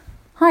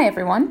Hi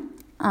everyone,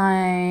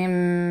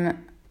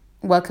 I'm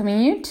welcoming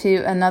you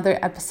to another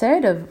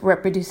episode of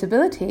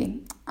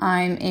Reproducibility.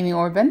 I'm Amy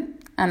Orban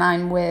and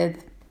I'm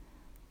with...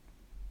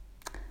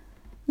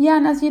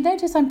 and as you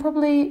notice, I'm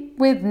probably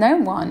with no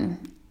one.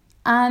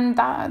 And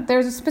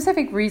there's a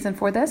specific reason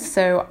for this.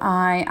 So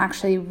I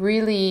actually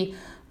really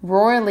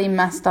royally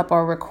messed up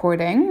our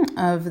recording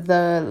of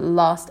the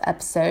last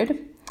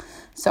episode.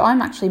 So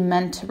I'm actually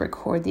meant to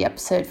record the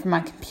episode from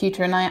my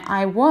computer, and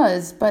I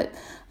was, but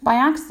by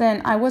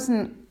accident, I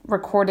wasn't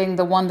recording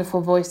the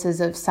wonderful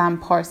voices of Sam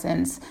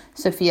Parsons,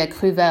 Sophia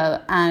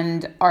Cruvel,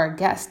 and our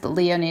guest,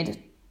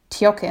 Leonid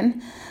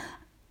Tiokin.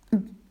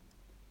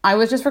 I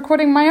was just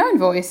recording my own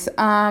voice,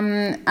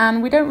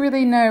 and we don't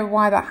really know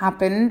why that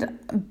happened,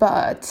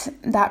 but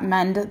that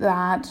meant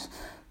that,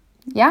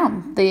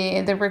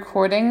 the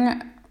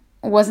recording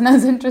wasn't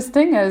as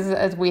interesting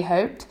as we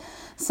hoped.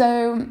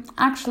 So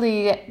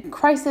actually,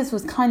 crisis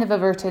was kind of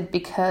averted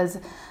because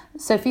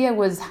Sophia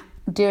was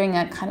doing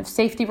a kind of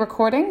safety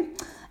recording.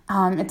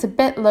 It's a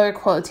bit lower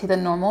quality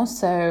than normal,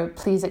 so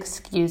please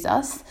excuse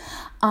us.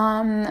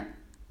 And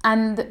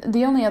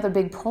the only other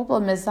big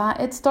problem is that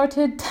it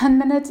started 10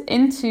 minutes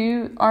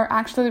into our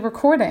actually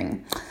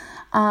recording.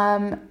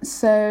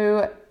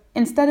 So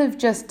instead of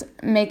just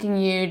making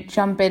you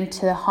jump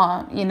into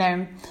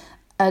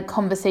a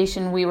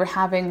conversation we were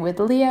having with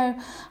Leo,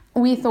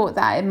 we thought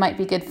that it might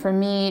be good for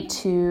me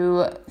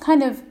to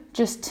kind of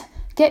just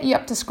get you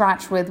up to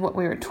scratch with what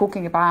we were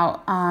talking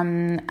about,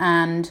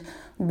 and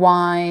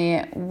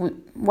why we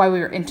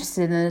were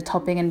interested in the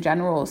topic in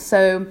general.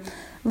 So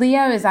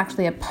Leo is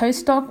actually a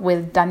postdoc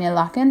with Daniel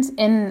Lakens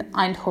in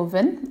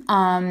Eindhoven,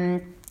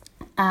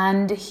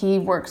 and he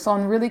works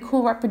on really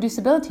cool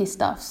reproducibility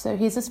stuff. So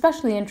he's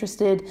especially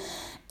interested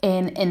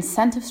in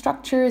incentive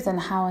structures and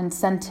how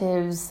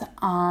incentives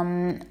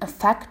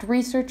affect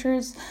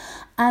researchers.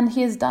 And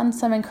he has done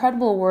some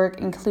incredible work,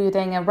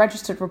 including a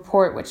registered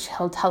report, which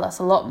he'll tell us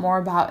a lot more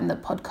about in the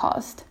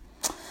podcast.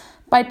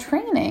 By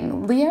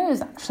training, Leo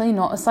is actually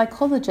not a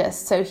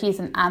psychologist, so he's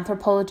an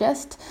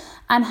anthropologist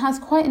and has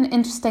quite an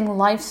interesting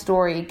life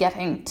story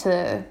getting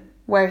to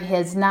where he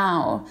is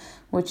now,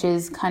 which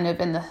is kind of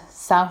in the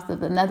south of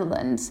the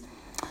Netherlands.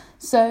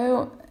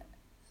 So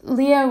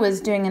Leo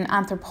was doing an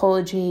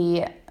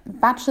anthropology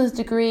bachelor's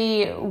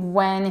degree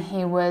when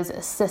he was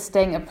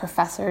assisting a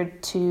professor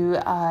to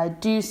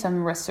do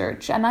some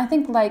research. And I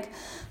think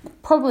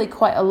probably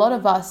quite a lot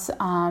of us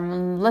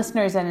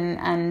listeners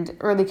and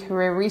early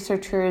career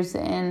researchers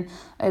in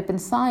open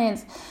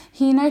science,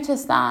 he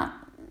noticed that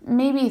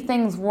maybe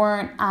things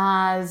weren't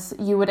as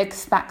you would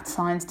expect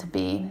science to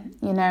be.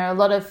 A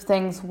lot of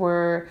things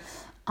were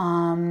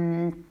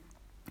not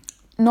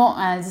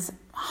as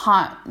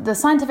hot. The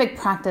scientific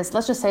practice,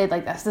 let's just say it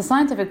like this, the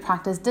scientific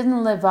practice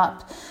didn't live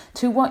up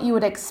to what you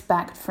would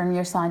expect from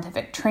your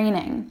scientific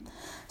training.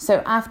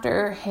 So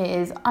after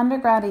his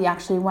undergrad, he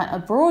actually went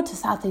abroad to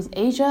Southeast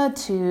Asia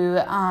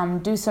to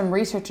do some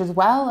research as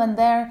well. And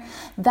there,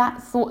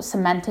 that thought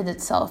cemented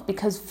itself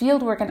because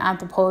fieldwork in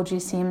anthropology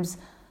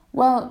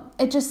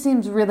it just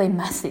seems really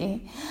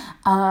messy.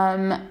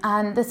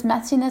 And this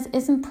messiness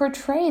isn't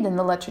portrayed in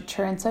the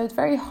literature. And so it's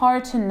very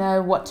hard to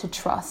know what to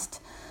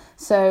trust.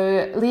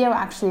 So Leo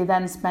actually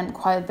then spent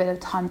quite a bit of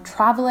time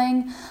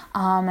traveling,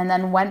 and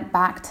then went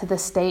back to the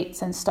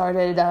States and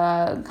started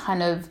a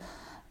kind of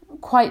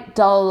quite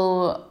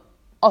dull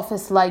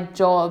office-like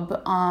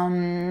job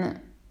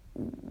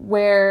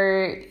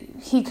where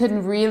he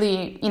couldn't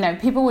really,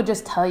 people would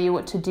just tell you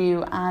what to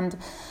do. And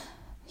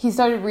he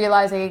started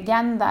realizing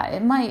again that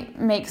it might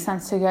make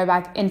sense to go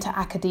back into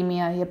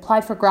academia. He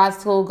applied for grad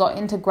school, got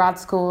into grad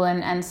school,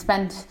 and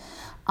spent...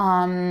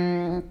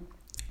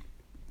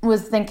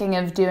 was thinking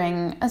of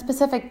doing a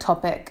specific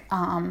topic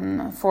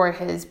for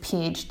his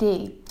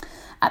PhD.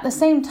 At the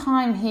same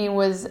time, he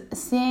was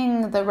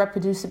seeing the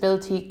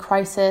reproducibility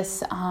crisis,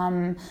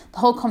 the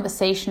whole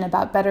conversation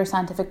about better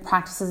scientific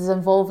practices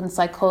involved in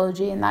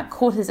psychology, and that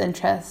caught his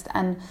interest.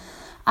 And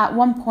at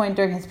one point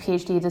during his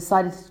PhD, he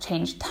decided to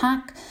change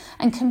tack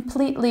and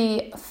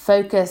completely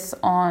focus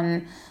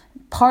on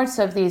parts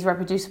of these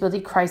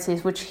reproducibility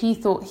crises, which he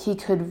thought he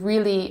could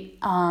really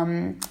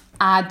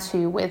add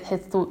to with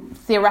his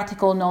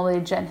theoretical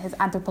knowledge and his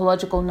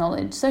anthropological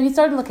knowledge. So he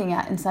started looking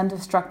at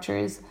incentive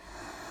structures.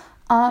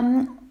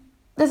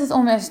 This is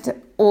almost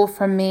all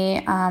from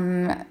me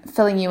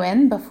filling you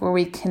in before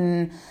we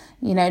can,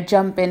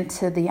 jump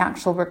into the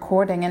actual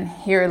recording and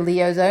hear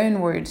Leo's own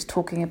words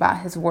talking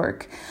about his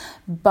work.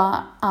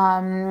 But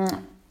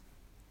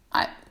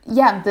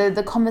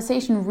the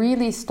conversation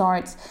really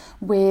starts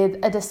with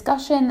a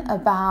discussion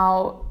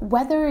about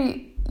whether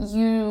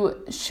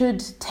you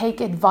should take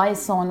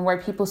advice on where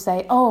people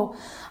say,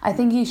 I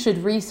think you should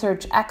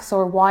research X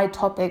or Y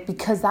topic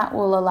because that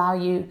will allow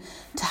you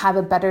to have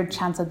a better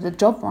chance of the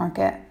job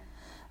market.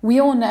 We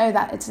all know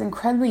that it's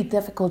incredibly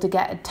difficult to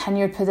get a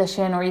tenured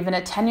position or even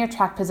a tenure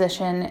track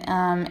position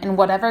in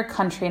whatever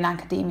country in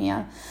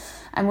academia.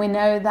 And we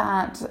know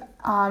that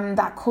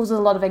that causes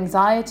a lot of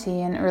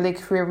anxiety in early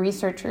career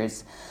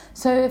researchers.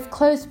 So if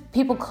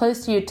people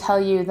close to you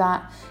tell you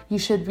that you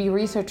should be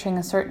researching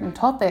a certain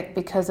topic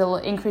because it will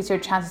increase your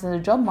chances in the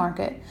job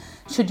market,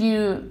 should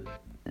you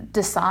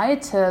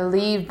decide to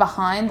leave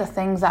behind the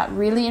things that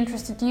really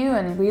interested you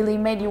and really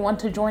made you want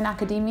to join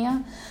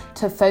academia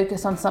to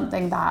focus on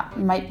something that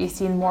might be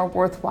seen more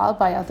worthwhile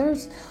by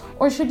others?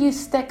 Or should you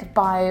stick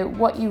by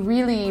what you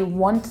really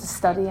want to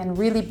study and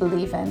really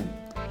believe in?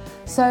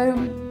 So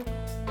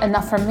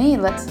enough from me.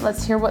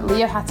 Let's hear what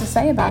Leo had to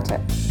say about it.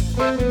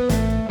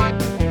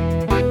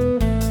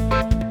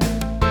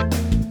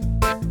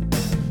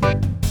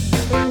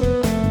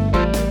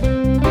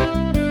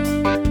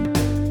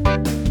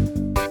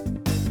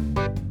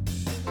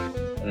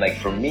 Like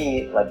for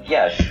me, like,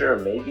 yeah, sure,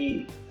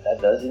 maybe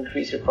that does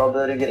increase your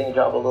probability of getting a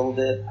job a little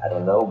bit. I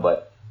don't know,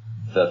 but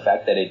the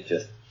fact that it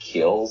just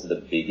kills the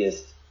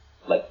biggest,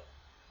 like,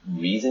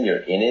 reason you're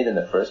in it in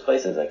the first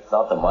place is, like, it's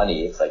not the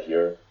money, it's like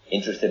you're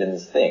interested in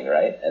this thing,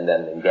 right? And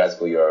then in grad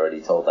school you're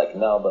already told, like,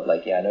 no, but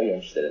like, yeah, I know you're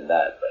interested in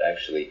that, but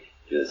actually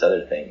do this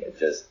other thing. It's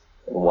just,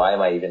 why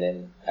am I even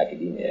in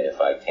academia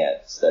if I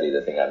can't study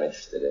the thing I'm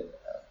interested in?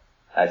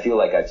 I feel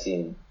like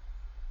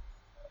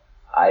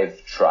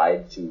I've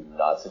tried to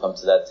not succumb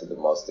to that to the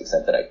most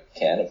extent that I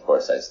can. Of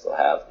course, I still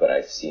have, but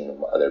I've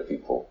seen other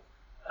people,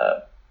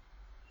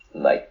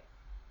 like,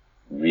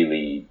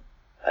 really,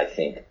 I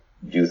think,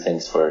 do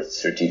things for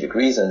strategic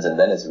reasons, and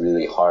then it's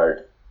really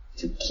hard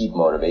to keep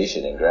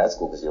motivation in grad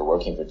school because you're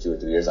working for 2 or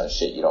 3 years on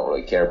shit you don't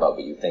really care about,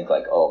 but you think,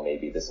 like, oh,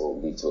 maybe this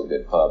will lead to a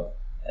good pub,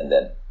 and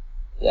then,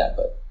 yeah,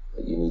 but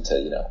you need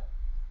to,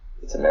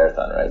 it's a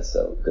marathon, right?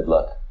 So good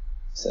luck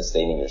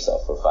sustaining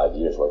yourself for 5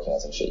 years working on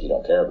some shit you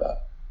don't care about.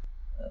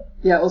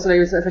 Yeah, also, like,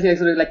 especially like,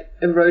 sort of like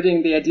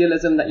eroding the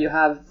idealism that you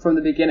have from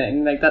the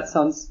beginning. Like, that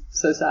sounds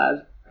so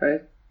sad,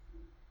 right?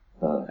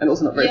 And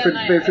also not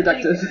very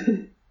productive.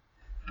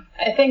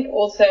 I think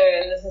also,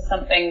 and this is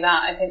something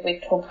that I think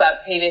we've talked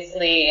about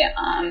previously,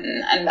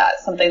 and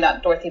that's something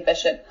that Dorothy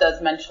Bishop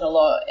does mention a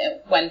lot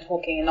when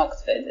talking in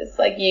Oxford. It's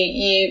like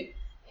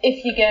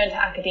if you go into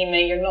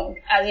academia, you're not,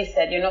 as you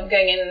said, you're not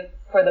going in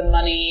for the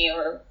money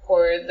or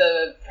for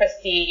the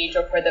prestige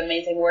or for the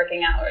amazing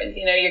working hours.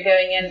 You're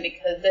going in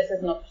because this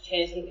is an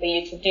opportunity for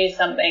you to do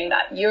something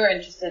that you're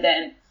interested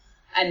in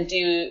and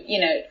do,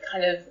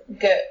 kind of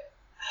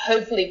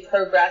hopefully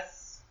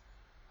progress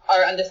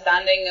our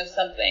understanding of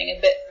something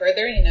a bit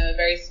further, a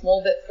very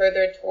small bit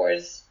further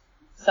towards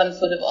some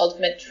sort of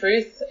ultimate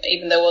truth,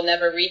 even though we'll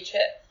never reach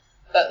it.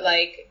 But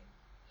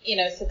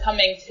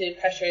succumbing to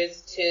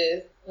pressures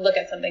to look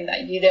at something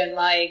that you don't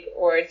like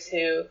or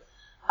to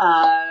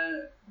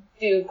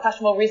do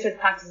questionable research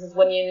practices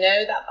when you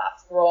know that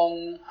that's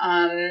wrong,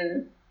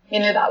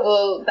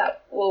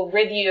 that will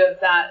rid you of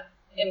that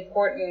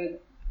important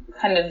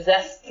kind of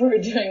zest for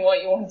doing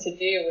what you want to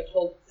do, which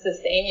will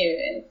sustain you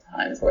in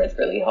times where it's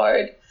really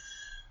hard.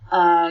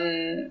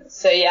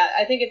 So yeah,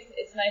 I think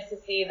it's nice to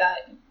see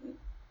that,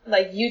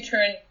 like,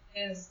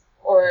 U-turns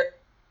or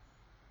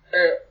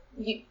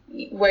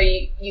where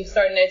you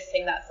start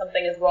noticing that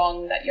something is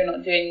wrong, that you're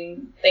not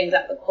doing things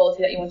at the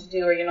quality that you want to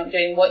do, or you're not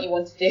doing what you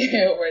want to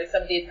do, or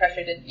somebody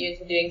pressured you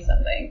into doing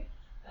something,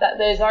 that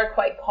those are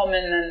quite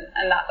common,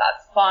 and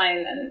that's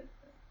fine. And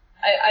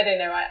I don't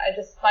know, I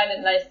just find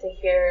it nice to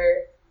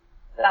hear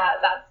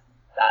that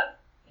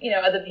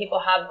other people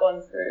have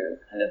gone through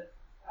kind of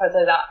parts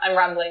like that. I'm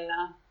rambling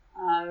now,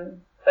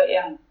 but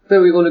yeah.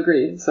 But we all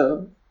agree,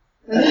 so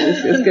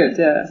it's good,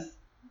 yeah.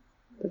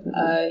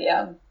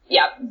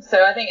 Yeah.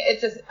 So I think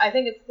it's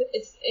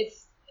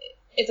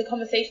a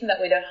conversation that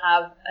we don't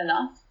have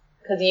enough,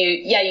 because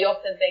you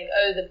often think,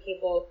 oh, the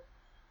people.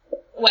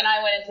 When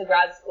I went into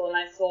grad school and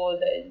I saw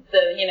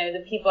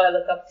the people I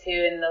look up to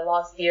in the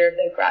last year of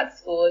their grad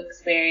school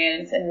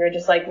experience, and you're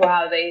just like,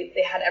 wow, they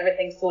had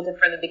everything sorted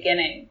from the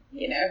beginning,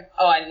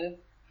 Oh, and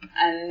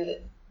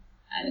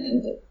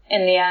in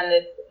the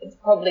end, it's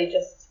probably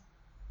just,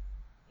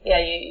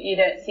 you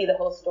don't see the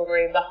whole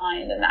story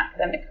behind an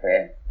academic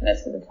career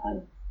most of the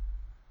time.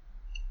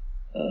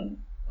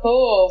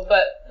 Cool,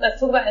 but let's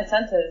talk about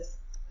incentives.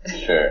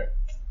 Sure.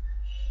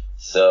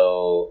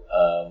 So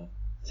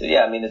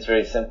yeah, I mean, it's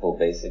very simple.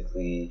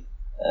 Basically,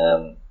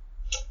 you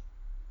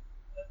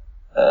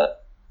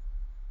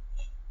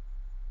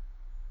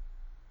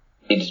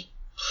just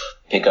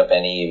pick up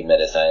any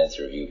meta-science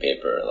review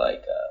paper,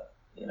 like,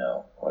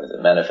 what is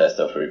it,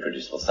 Manifesto for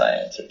Reproducible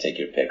Science, or take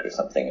your pick or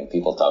something, and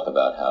people talk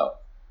about how,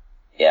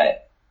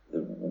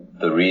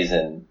 the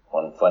reason,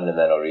 one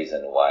fundamental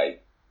reason why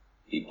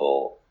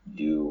people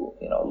do,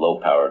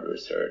 low-powered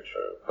research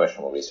or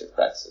questionable research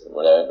practices or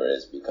whatever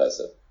is because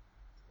of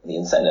the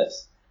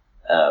incentives.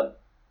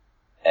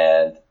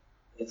 And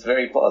it's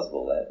very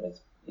plausible, and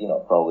it's,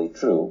 probably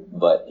true,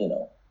 but,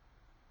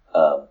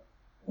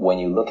 when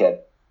you look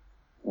at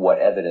what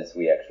evidence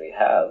we actually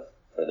have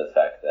for the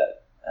fact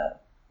that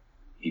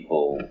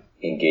people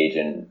engage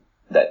in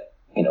that,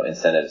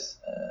 incentives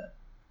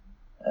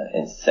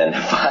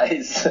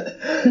incentivize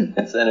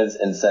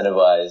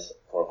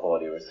poor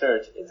quality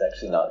research, it's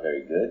actually not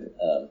very good.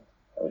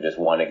 Just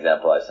one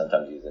example I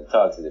sometimes use in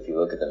talks is if you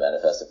look at the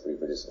Manifesto for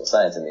Reproducible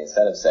Science in the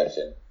incentive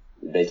section,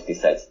 it basically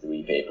cites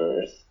 3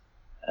 papers.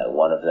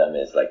 One of them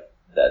is like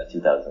that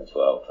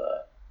 2012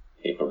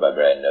 paper by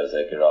Brian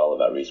Nosek et al.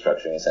 About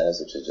restructuring incentives,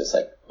 which is just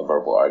like a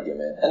verbal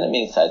argument. And I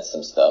mean, it cites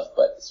some stuff,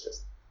 but it's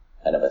just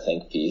kind of a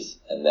think piece.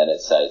 And then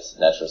it cites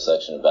Natural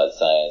Selection of Bad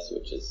Science,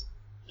 which is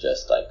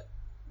just like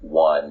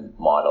one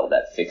model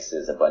that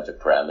fixes a bunch of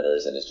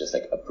parameters and it's just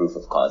like a proof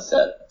of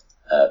concept,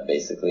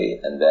 basically.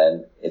 And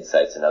then it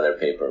cites another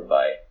paper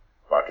by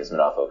Marcus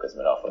Manafo, because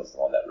Manafo is the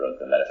one that wrote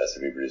the Manifesto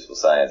of Reproducible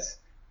Science,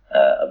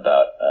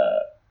 about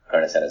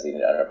current incentives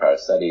leading to underpowered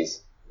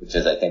studies, which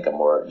is, I think, a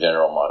more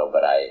general model,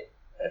 but I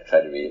have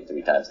tried to read it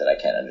 3 times and I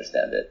can't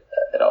understand it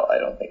at all. I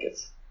don't think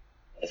it's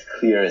as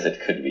clear as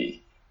it could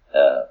be.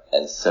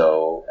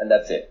 And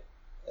that's it.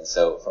 And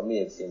so for me,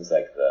 it seems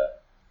like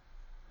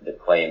the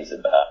claims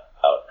about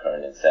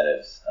current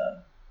incentives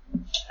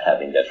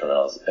having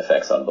detrimental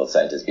effects on both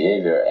scientist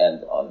behavior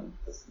and on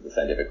the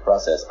scientific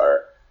process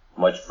are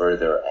much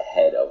further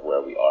ahead of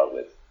where we are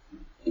with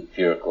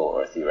empirical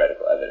or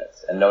theoretical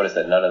evidence. And notice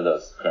that none of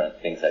those current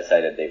things I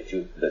cited,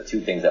 the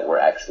 2 things that were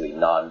actually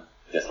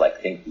just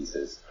like think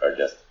pieces, are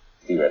just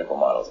theoretical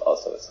models.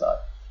 Also, it's not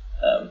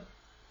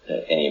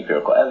any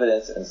empirical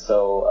evidence. And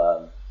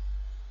so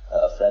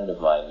a friend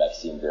of mine,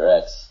 Maxime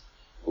Virex,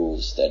 who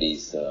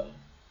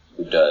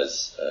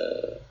does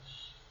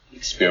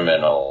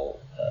experimental,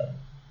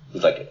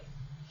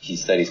 he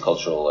studies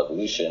cultural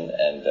evolution,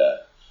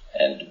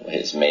 and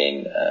his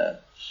main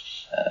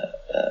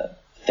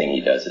thing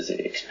he does is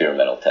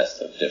experimental tests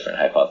of different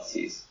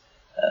hypotheses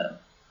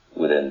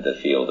within the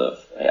field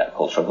of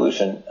cultural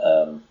evolution.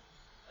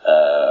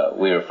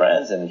 We were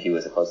friends, and he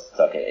was supposed to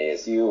talk at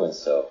ASU, and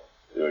so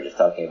we were just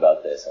talking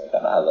about this, and we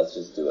thought, let's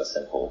just do a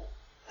simple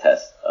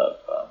test of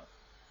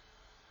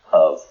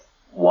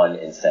one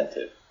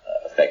incentive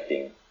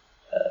affecting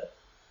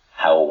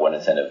how one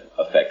incentive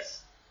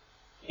affects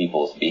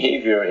people's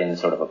behavior in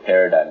sort of a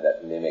paradigm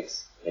that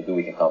mimics. Maybe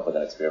we can come up with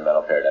an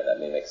experimental paradigm that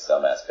mimics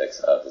some aspects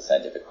of the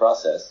scientific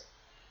process.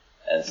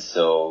 And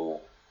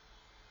so,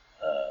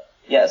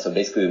 so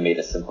basically we made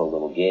a simple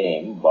little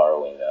game,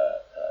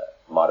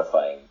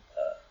 modifying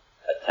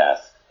a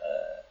task,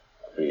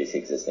 a previously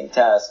existing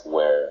task,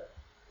 where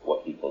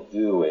what people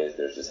do is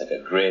there's just like a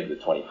grid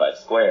with 25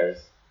 squares,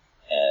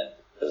 and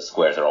those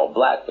squares are all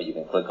black, but you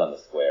can click on the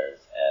squares,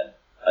 and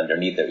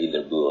underneath they're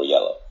either blue or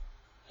yellow.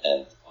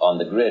 And on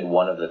the grid,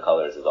 one of the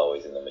colors is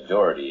always in the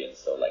majority, and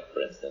so, like,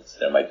 for instance,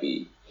 there might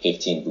be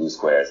 15 blue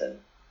squares and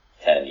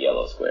 10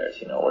 yellow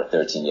squares, or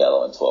 13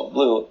 yellow and 12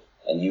 blue,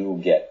 and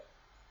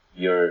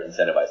you're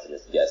incentivized to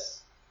just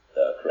guess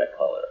the correct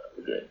color of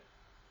the grid.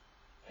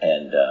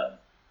 And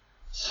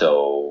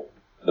so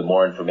the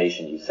more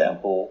information you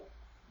sample,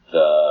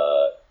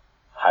 the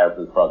higher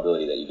the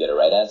probability that you get a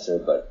right answer,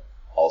 but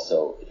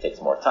also it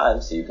takes more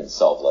time, so you can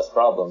solve less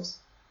problems.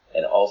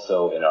 And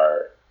also in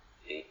our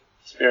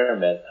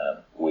experiment,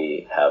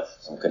 we have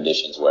some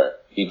conditions where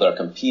people are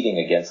competing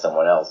against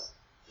someone else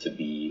to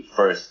be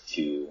first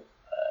to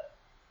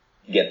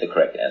get the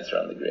correct answer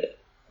on the grid.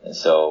 And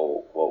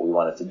so what we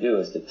wanted to do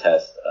is to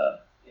test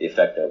the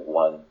effect of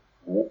one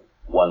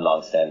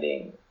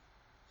long-standing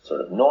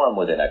sort of norm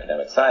within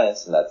academic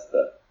science, and that's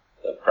the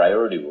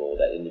priority rule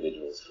that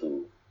individuals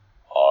who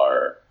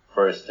are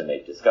first to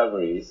make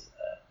discoveries,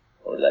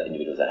 or that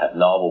individuals that have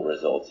novel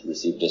results,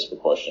 receive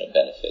disproportionate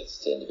benefits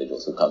to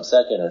individuals who come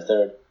second or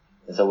third.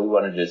 And so we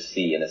want to just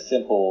see in a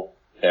simple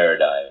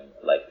paradigm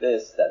like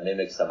this that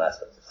mimics some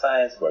aspects of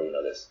science where,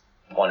 there's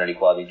quantity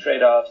quality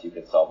trade-offs, you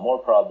can solve more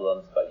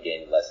problems but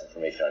gain less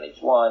information on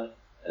each one,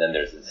 and then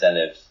there's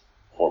incentives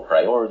for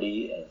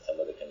priority and some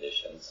of the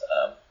conditions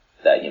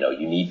that,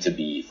 you need to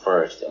be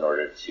first in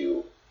order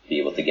to be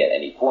able to get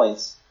any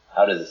points.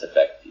 How does this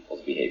affect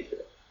people's behavior?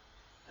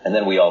 And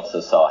then we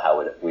also saw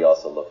we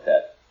also looked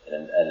at,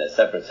 in a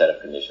separate set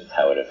of conditions,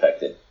 how it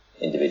affected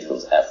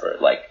individuals'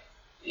 effort. Like,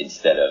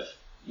 instead of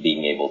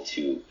being able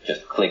to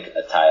just click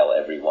a tile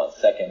every 1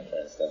 second, for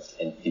instance,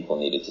 and people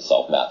needed to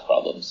solve math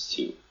problems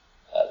to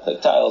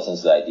click tiles. And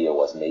so the idea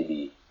was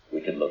maybe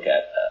we could look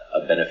at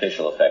a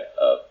beneficial effect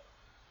of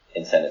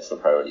incentives for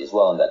priority as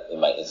well, and that it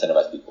might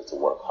incentivize people to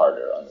work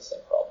harder on the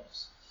same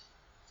problems.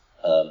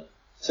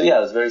 So yeah,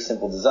 it was a very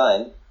simple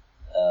design.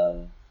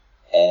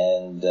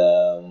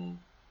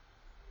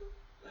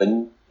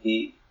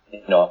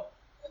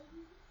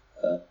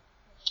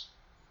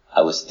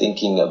 I was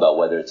thinking about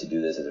whether to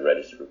do this as a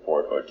registered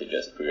report or to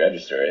just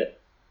pre-register it.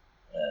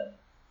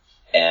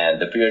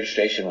 And the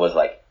pre-registration was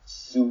like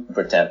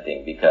super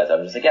tempting because I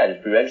was just like,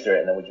 just pre-register it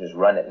and then we can just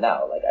run it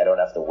now. Like, I don't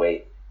have to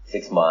wait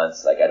 6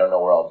 months. Like, I don't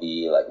know where I'll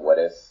be. Like, what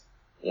if,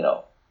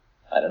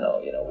 I don't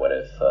know, what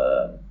if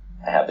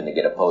I happen to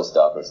get a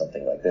postdoc or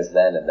something like this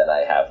then, and then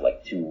I have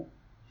like two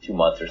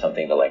months or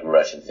something to like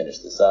rush and finish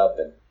this up.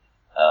 And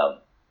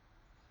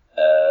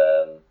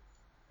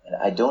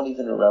I don't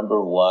even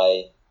remember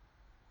why.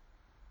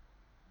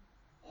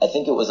 I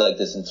think it was like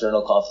this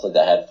internal conflict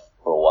I had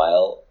for a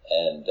while,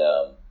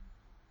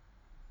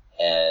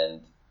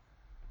 and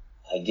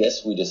I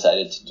guess we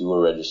decided to do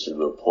a registered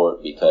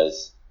report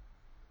because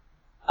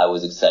I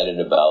was excited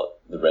about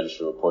the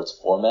registered reports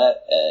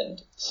format,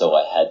 and so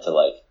I had to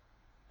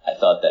I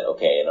thought that,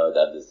 okay,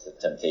 that there's a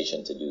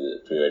temptation to do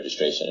the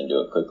pre-registration and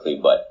do it quickly,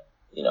 but,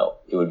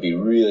 it would be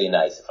really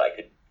nice if I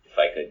could,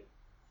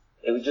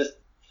 I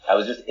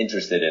was just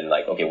interested in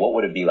okay, what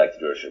would it be like to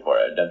do a registered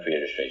report? I'd done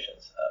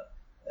pre-registrations.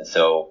 And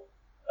so,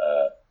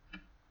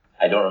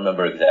 I don't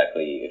remember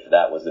exactly if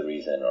that was the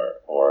reason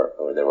or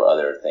there were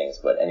other things,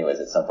 but anyways,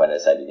 at some point I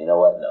decided, you know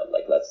what? No,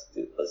 let's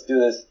do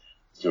this.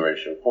 Let's do a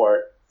registered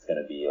report. It's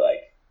going to be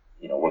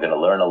we're going to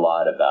learn a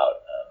lot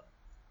about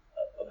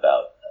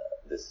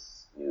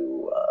this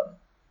new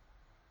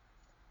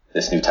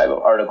type of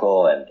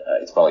article, and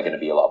it's probably going to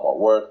be a lot more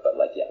work, but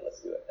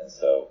let's do it. And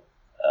so,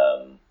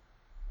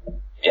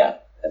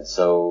 and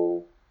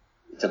so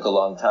it took a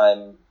long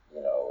time.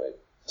 It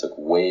took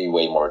way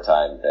more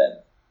time than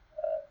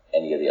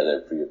any of the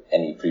other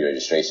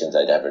pre-registrations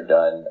I'd ever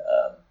done.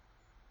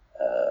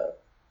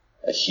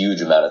 A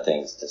huge amount of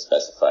things to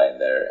specify in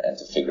there and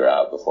to figure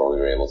out before we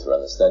were able to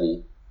run the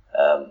study.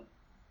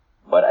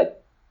 But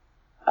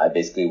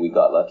we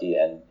got lucky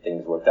and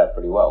things worked out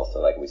pretty well.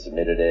 So we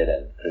submitted it,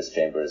 and Chris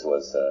Chambers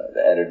was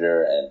the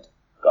editor and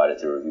got it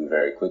to review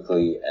very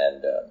quickly,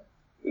 and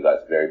we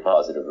got very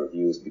positive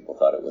reviews. People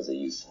thought it was a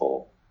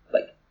useful,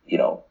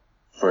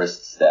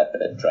 first step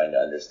at trying to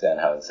understand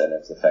how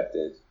incentives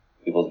affected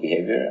people's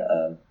behavior.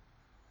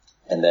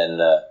 And then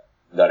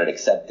got it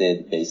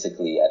accepted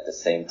basically at the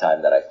same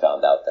time that I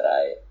found out that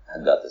I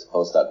had got this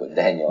postdoc with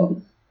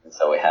Daniel. And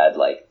so we had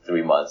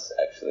 3 months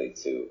actually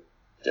to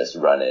just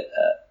run it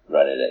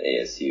at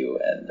ASU,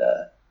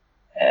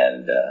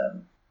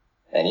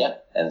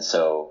 and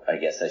so I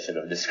guess I should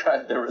have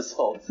described the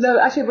results. No,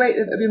 actually, wait.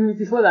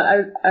 Before that,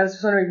 I was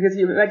just wondering, because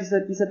you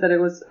said that it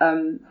was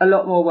a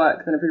lot more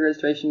work than a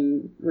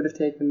pre-registration would have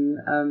taken.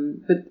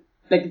 But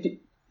do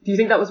you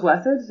think that was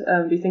worth it?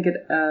 Do you think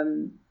it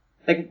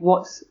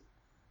what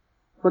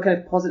kind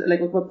of positive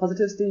what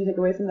positives did you take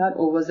away from that,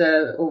 or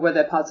were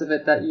there parts of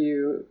it that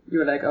you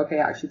were like, okay,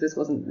 actually this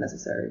wasn't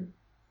necessary?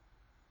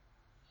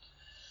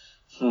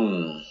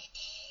 I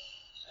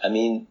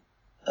mean,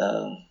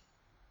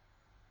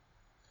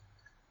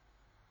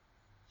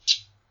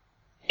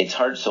 it's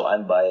hard. So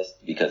I'm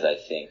biased because I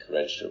think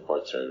registered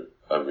reports are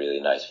a really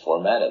nice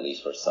format, at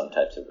least for some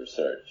types of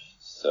research.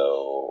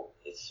 So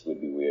it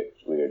would be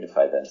weird if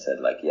I then said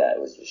it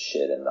was just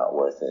shit and not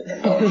worth it,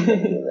 and no one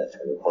should do that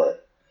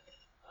report.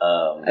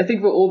 I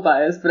think we're all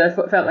biased, but I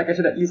felt like I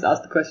should at least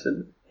ask the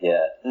question.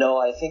 Yeah. No,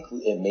 I think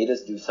it made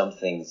us do some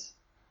things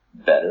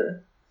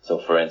better. So,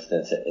 for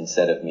instance,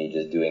 instead of me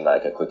just doing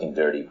a quick and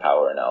dirty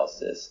power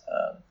analysis,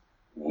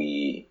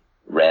 we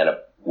ran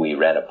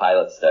a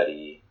pilot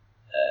study,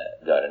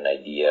 got an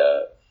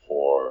idea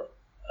for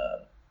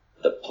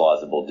the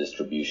plausible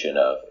distribution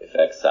of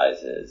effect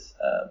sizes,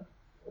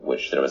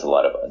 which there was a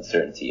lot of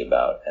uncertainty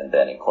about, and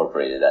then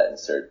incorporated that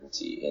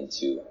uncertainty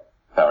into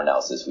power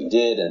analysis we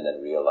did, and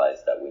then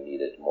realized that we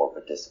needed more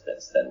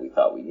participants than we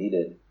thought we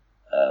needed.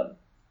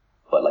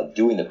 But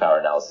doing the power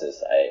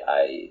analysis,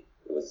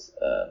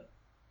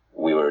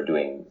 we were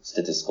doing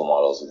statistical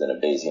models within a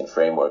Bayesian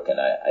framework, and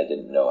I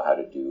didn't know how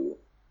to do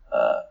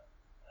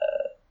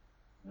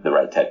the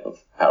right type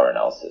of power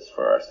analysis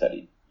for our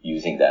study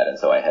using that, and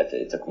so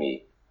it took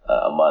me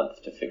a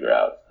month to figure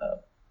out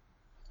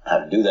how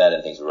to do that,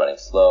 and things were running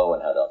slow,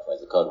 and how to optimize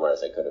the code,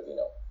 whereas I could have,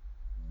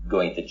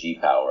 going to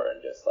G-Power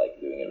and just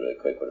doing it really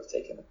quick would have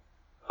taken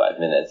 5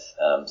 minutes.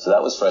 So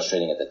that was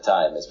frustrating at the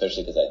time,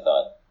 especially because I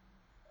thought,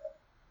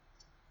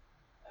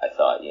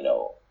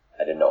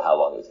 I didn't know how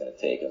long it was going to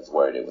take. I was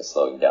worried it was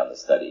slowing down the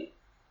study.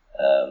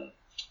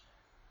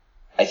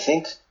 I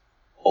think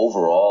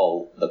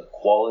overall the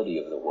quality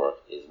of the work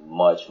is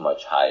much,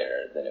 much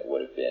higher than it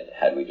would have been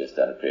had we just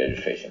done a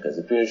pre-registration. Because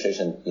the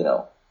pre-registration,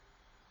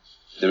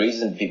 the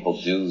reason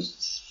people do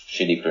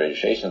shitty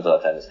pre-registrations a lot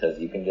of times is because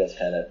you can just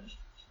kind of,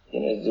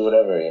 do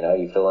whatever,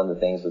 you fill in the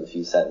things with a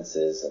few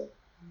sentences.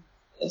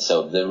 And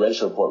so the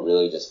register report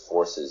really just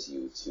forces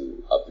you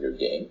to up your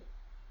game.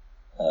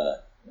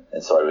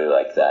 And so I really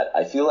like that.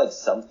 I feel like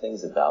some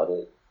things about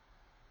it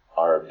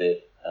are a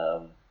bit,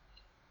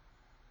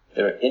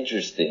 they're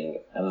interesting.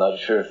 I'm not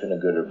sure if in a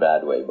good or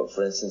bad way, but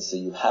for instance, so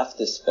you have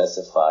to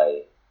specify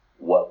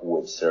what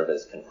would serve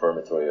as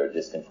confirmatory or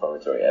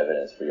disconfirmatory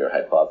evidence for your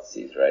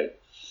hypotheses, right?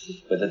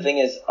 But the thing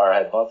is, our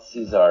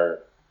hypotheses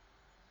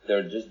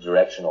they're just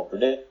directional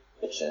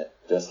prediction,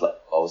 just like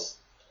most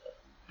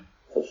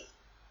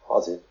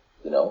positive,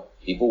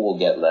 people will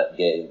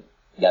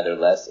gather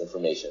less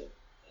information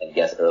and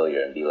guess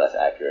earlier and be less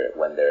accurate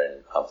when they're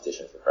in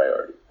competition for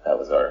priority. That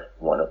was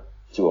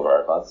two of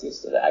our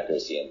hypotheses, so the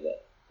accuracy and the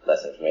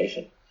less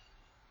information.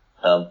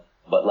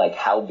 But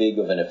how big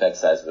of an effect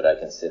size would I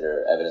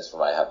consider evidence for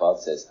my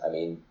hypothesis? I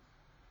mean,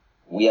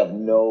 we have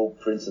no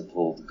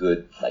principled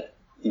good,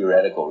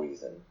 theoretical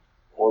reason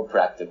or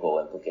practical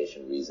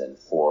implication reason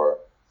for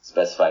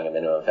specifying a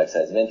minimum effect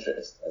size of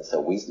interest. And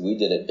so we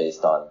did it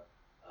based on,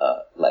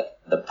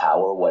 the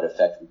power, what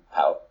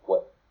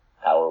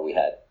power we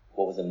had.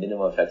 What was the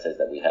minimum effect size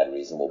that we had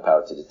reasonable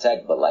power to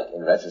detect, but like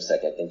in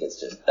retrospect, I think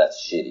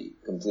that's shitty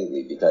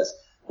completely, because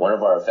one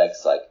of our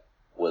effects like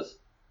was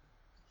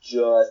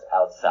just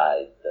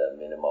outside the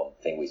minimum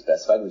thing we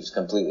specified, which is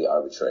completely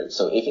arbitrary.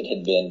 So if it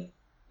had been,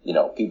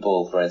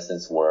 people, for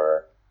instance,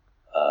 were,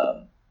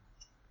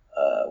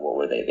 what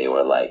were they? They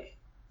were like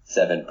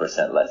 7%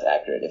 less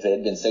accurate. If it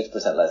had been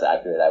 6% less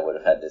accurate, I would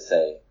have had to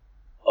say,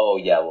 oh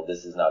yeah, well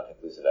this is not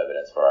conclusive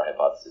evidence for our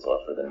hypothesis or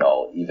for the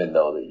null, even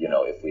though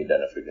if we had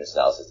done a frequency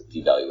analysis, the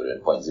p-value would have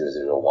been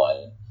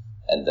 0.001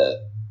 and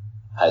the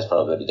highest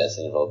probability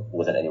density interval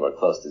wasn't anywhere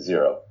close to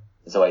 0.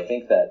 And so I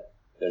think that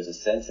there's a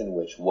sense in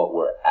which what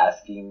we're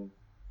asking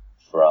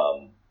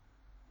from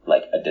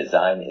like a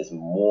design is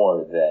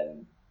more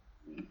than,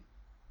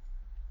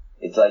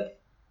 it's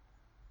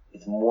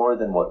more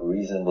than what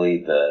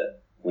reasonably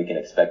we can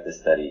expect the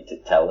study to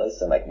tell us.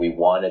 And like we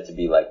want it to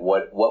be like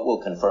what will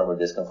confirm or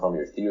disconfirm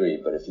your theory,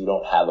 but if you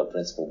don't have a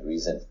principled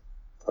reason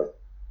for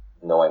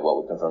knowing what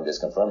will confirm or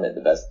disconfirm it,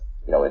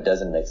 it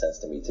doesn't make sense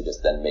to me to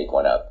just then make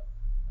one up.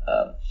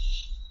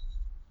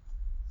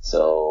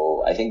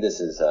 So I think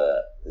this is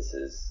an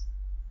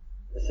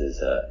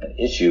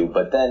issue,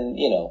 but then,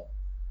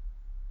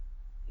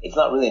 it's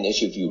not really an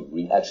issue if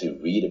you actually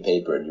read a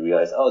paper and you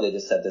realize, oh, they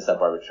just set this up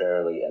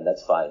arbitrarily, and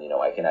that's fine.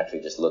 I can actually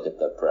just look at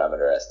the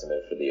parameter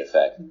estimate for the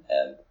effect.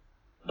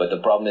 But the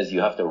problem is you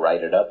have to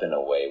write it up in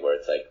a way where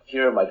it's like,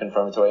 here are my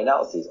confirmatory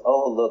analyses.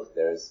 Oh, look,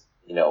 there's,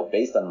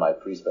 based on my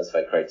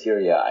pre-specified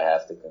criteria, I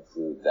have to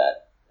conclude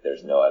that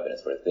there's no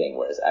evidence for a thing,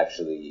 whereas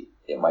actually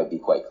it might be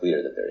quite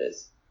clear that there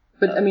is.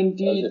 But do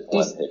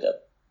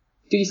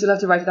you still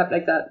have to write it up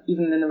like that,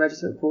 even in a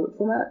registered report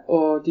format?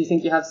 Or do you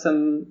think you have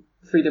some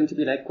freedom to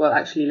be like, well,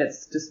 actually,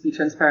 let's just be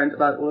transparent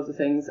about all of the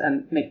things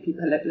and let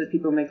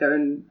people make their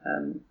own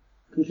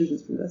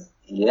conclusions from this?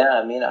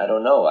 Yeah, I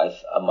don't know.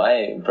 My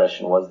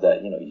impression was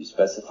that, you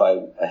specify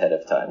ahead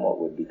of time what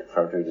would be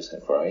confirmatory,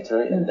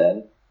 disconfirmatory, and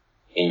then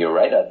in your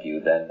write-up,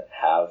 you then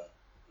have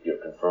your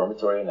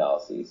confirmatory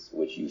analyses,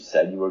 which you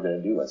said you were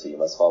going to do, and so you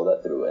must follow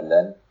that through. And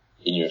then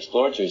in your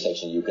exploratory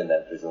section, you can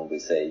then presumably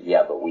say,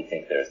 yeah, but we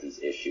think there's these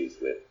issues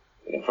with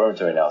the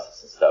confirmatory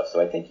analysis and stuff.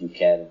 So I think you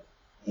can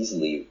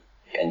easily,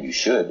 and you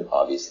should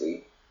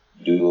obviously,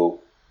 do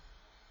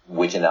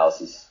which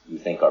analyses you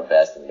think are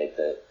best and make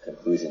the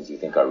conclusions you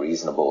think are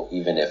reasonable,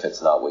 even if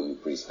it's not what you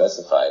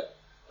pre-specified.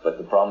 But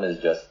the problem is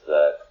just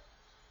that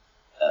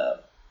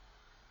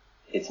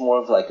it's more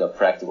of like a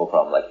practical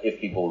problem. Like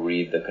if people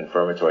read the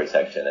confirmatory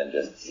section and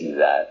just see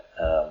that,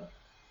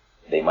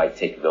 they might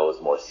take those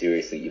more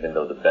seriously, even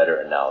though the better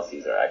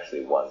analyses are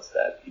actually ones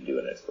that you do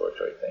an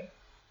exploratory thing.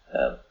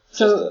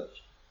 So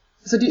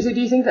do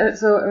you think that?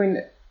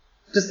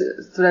 Just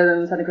so that I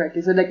understand it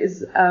correctly. So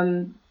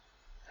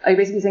are you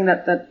basically saying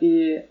that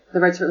the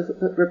registered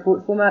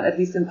report format, at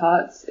least in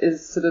parts,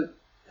 is sort of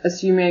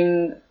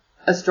assuming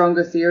a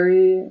stronger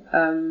theory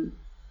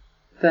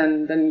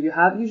than you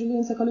have usually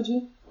in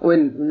psychology or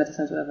in meta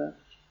science, whatever,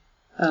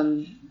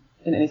 in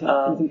anything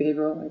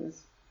behavioral, I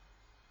guess.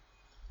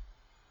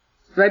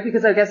 Right,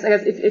 because I guess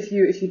if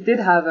you did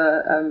have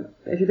a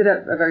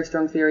very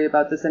strong theory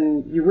about this,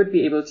 then you would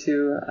be able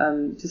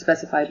to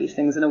specify these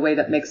things in a way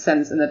that makes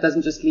sense and that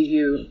doesn't just leave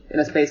you in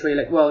a space where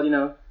you're like, well,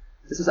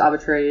 this was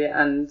arbitrary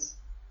and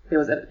there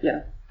was I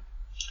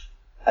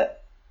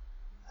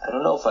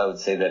don't know if I would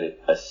say that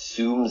it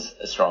assumes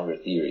a stronger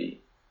theory.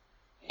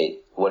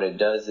 What it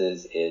does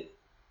is it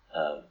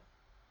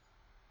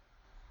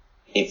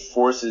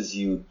forces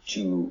you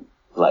to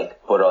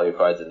put all your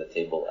cards on the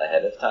table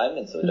ahead of time,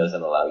 and so it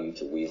doesn't allow you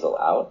to weasel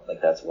out.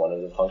 That's one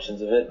of the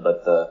functions of it.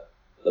 But the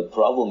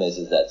problem is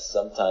that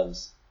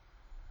sometimes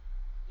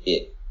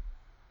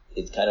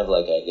it's kind of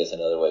like, I guess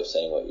another way of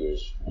saying what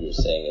you're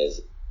saying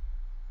is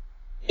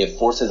it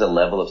forces a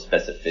level of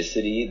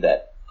specificity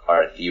that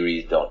our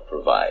theories don't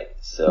provide.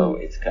 So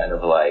it's kind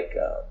of like,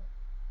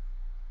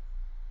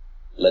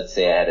 let's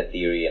say I had a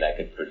theory and I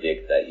could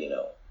predict that,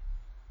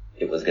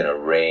 it was going to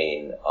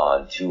rain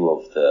on 2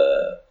 of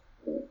the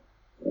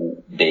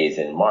days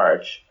in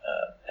March,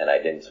 and I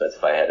didn't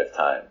specify ahead of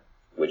time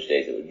which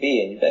days it would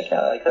be, and you'd be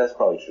like, that's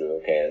probably true,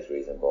 okay, that's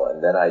reasonable.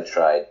 And then I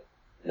tried,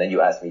 and then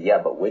you asked me, yeah,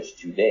 but which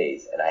 2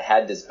 days? And I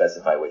had to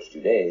specify which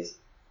 2 days.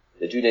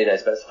 The 2 days I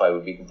specified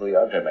would be completely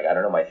arbitrary. I'm like, I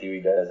don't know, my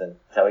theory doesn't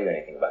tell you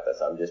anything about that,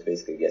 so I'm just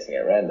basically guessing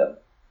at random.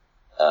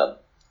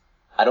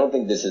 I don't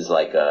think this is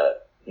like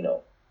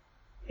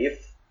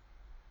if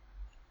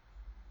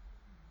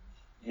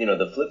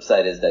the flip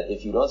side is that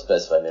if you don't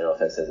specify minimal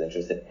effect size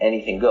interest, then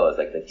anything goes.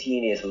 Like the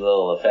teeniest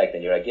little effect,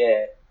 and you're like,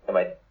 yeah,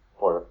 I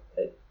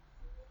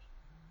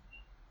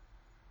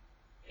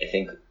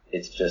think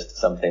it's just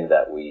something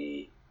that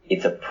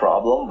it's a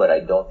problem, but I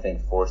don't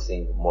think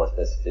forcing more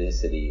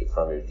specificity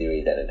from your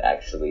theory than it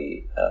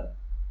actually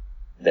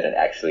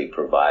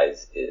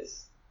provides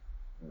is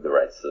the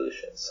right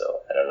solution.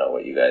 So I don't know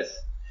what you guys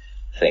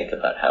think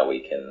about how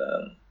we can.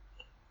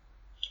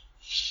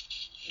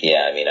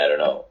 I don't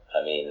know.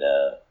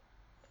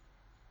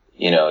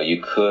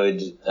 You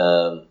could,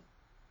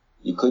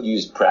 you could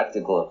use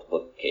practical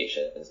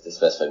implications to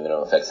specify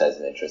minimum effect size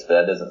and interest, but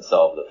that doesn't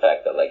solve the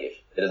fact that, like, if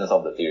it doesn't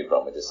solve the theory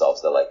problem, it just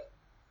solves the, like,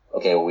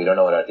 okay, well, we don't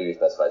know what our theory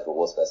specifies, but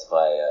we'll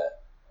specify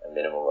a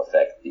minimum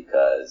effect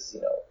because,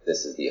 you know,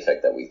 this is the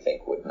effect that we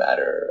think would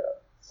matter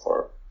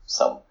for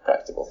some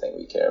practical thing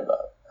we care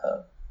about.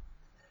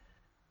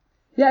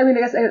 Yeah, I mean,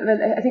 I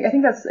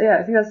think that's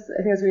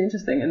really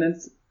interesting, and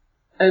it's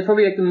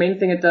probably like the main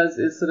thing it does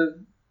is sort of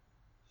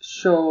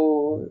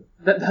show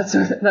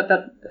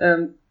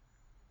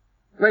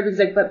right, because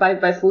like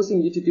by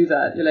forcing you to do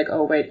that, you're like,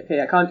 oh wait,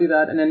 okay, I can't do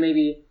that, and then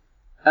maybe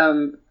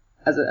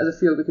as a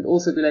field we could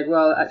also be like,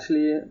 well,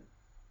 actually,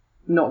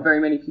 not very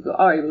many people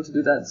are able to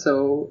do that,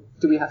 so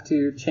do we have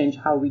to change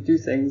how we do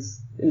things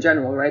in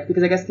general, right?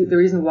 Because I guess the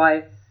reason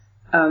why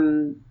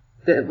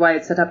why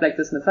it's set up like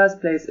this in the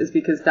first place is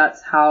because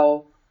that's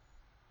how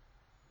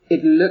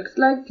it looked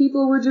like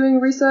people were doing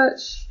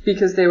research,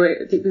 because they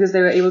were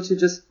able to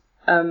just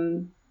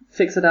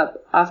fix it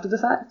up after the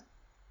fact.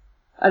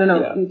 I don't know.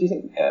 Yeah. Do you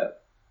think? Yeah.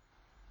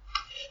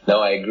 No,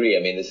 I agree.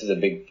 I mean, this is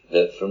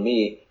for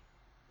me,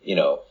 you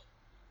know,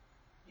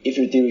 if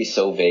your theory is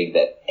so vague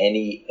that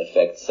any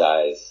effect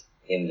size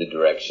in the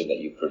direction that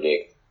you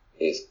predict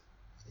is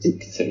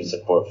considered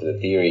support for the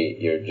theory,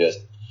 your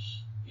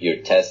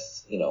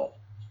tests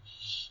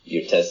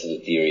of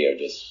the theory are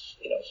just,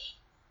 you know,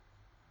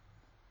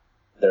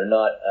 they're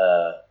not,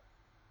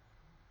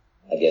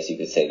 I guess you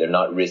could say they're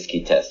not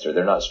risky tests, or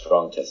they're not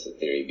strong tests of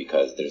theory,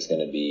 because there's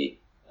going to be,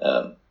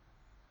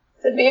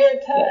 severe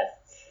tests. Yeah,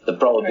 the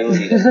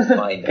probability that you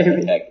find an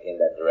effect in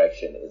that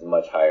direction is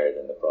much higher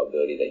than the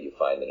probability that you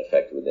find an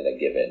effect within a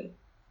given,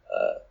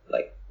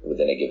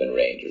 within a given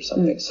range or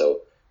something.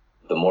 So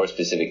the more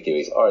specific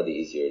theories are, the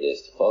easier it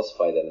is to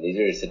falsify them. And the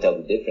easier it is to tell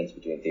the difference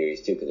between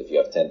theories too, because if you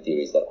have 10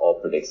 theories that all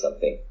predict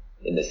something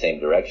in the same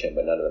direction,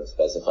 but none of them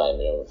specify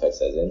minimum effect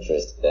size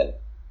interest, then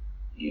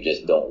you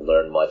just don't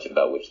learn much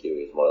about which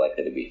theory is more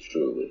likely to be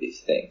true with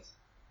these things.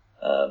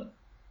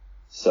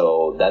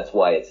 So that's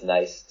why it's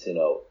nice to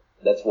know.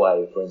 That's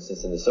why, for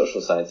instance, in the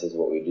social sciences,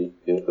 what we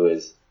do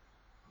is,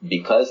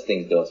 because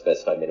things don't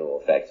specify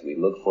minimum effects, we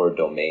look for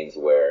domains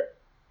where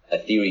a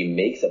theory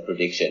makes a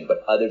prediction,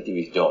 but other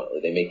theories don't, or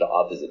they make the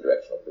opposite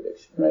directional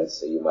prediction, right?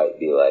 So you might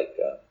be like,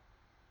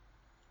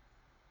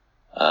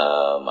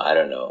 I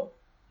don't know,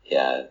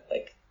 yeah,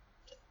 like,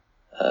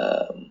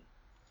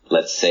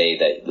 let's say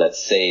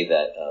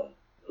that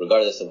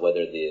regardless of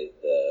whether the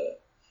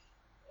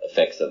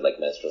effects of like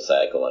menstrual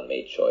cycle on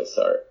mate choice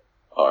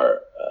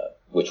are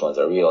which ones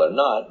are real or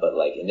not, but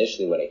like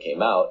initially when it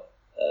came out,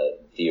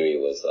 theory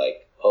was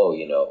like, oh,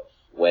 you know,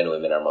 when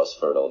women are most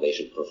fertile, they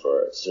should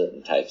prefer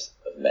certain types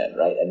of men,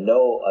 right? And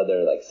no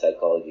other like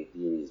psychology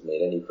theories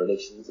made any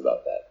predictions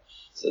about that.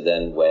 So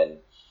then when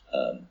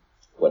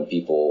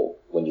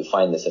you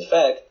find this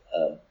effect,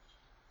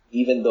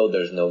 even though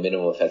there's no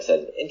minimum effect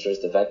size of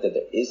interest, the fact that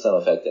there is some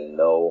effect and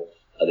no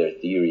other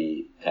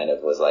theory kind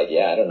of was like,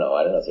 yeah, I don't know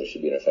if there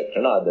should be an effect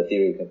or not, the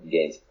theory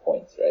gains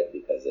points, right?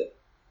 Because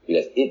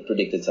it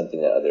predicted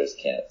something that others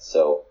can't.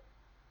 So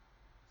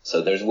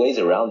there's ways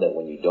around that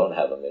when you don't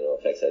have a minimum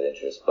effect size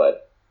interest,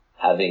 but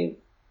having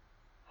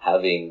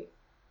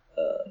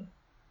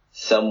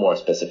some more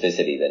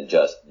specificity than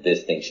just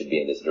this thing should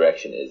be in this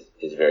direction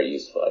is very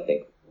useful. I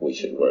think we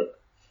should work.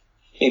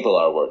 People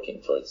are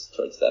working towards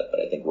that, but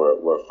I think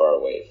we're far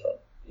away from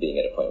being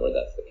at a point where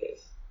that's the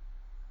case.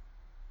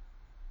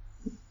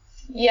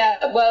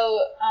 Yeah, well,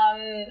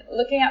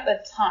 looking at the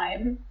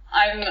time,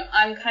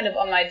 I'm kind of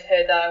on my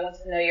toe that I want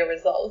to know your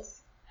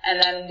results,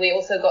 and then we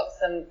also got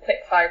some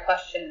quick fire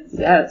questions.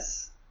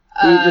 Yes,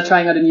 we're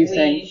trying out a new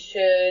thing. We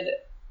should,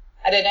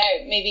 I don't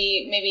know,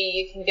 maybe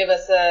you can give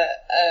us a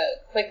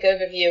quick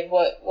overview of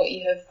what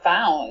you have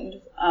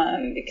found,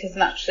 because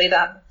naturally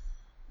that,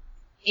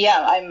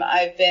 yeah,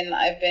 I've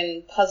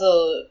been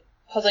puzzling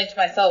to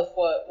myself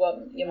what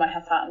you might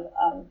have found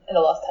in the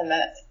last 10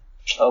 minutes.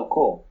 Oh,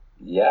 cool.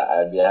 Yeah,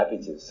 I'd be happy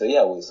to. So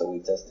yeah, we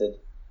tested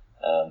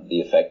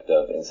the effect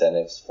of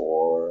incentives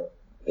for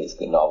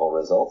basically novel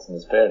results in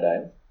this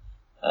paradigm,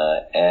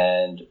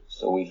 and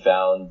so we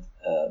found.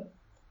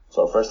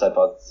 So our first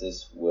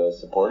hypothesis was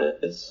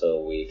supported.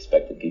 So we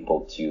expected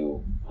people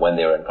to, when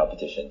they were in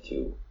competition,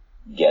 to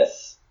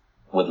guess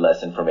with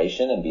less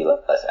information and be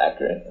less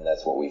accurate, and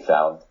that's what we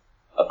found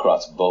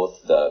across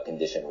both the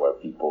condition where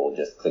people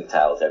just click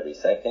tiles every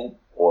second,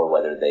 or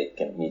whether they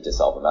can need to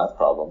solve a math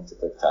problem to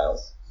click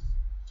tiles.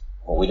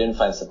 Well, we didn't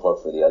find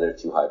support for the other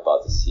two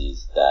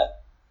hypotheses, that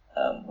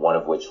one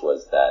of which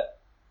was that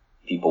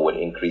people would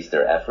increase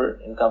their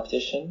effort in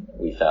competition.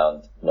 We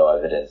found no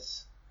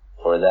evidence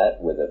for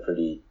that, with a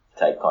pretty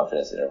tight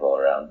confidence interval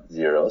around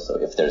 0. So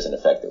if there's an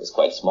effect, it was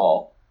quite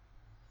small.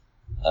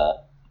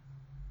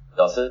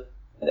 Also,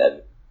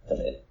 an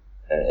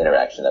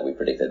interaction that we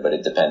predicted, but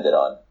it depended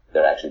on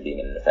there actually being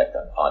an effect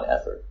on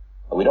effort.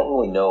 But we don't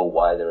really know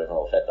why there is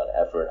no effect on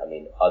effort. I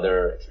mean,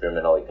 other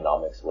experimental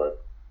economics work,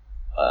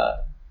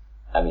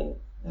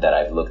 that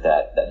I've looked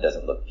at that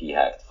doesn't look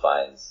p-hacked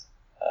finds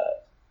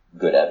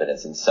good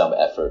evidence in some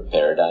effort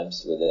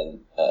paradigms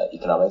within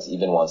economics,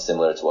 even one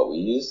similar to what we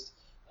used.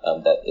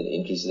 that it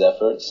increases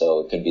effort. So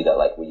it could be that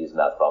like we use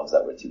math problems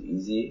that were too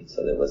easy,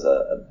 so there was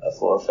a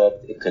floor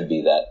effect. It could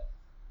be that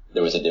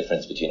there was a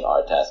difference between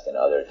our task and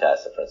other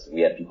tasks. So for instance,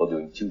 we had people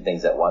doing two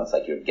things at once,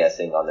 like you're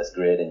guessing on this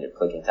grid and you're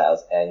clicking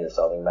tiles and you're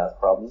solving math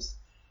problems.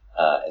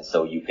 And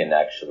so you can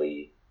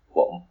actually,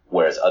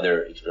 whereas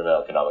other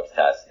experimental economics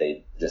tasks,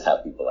 they just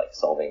have people like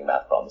solving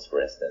math problems, for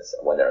instance,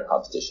 when they're in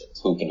competitions,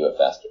 who can do it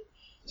faster.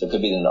 So it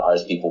could be that in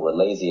ours, people were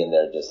lazy and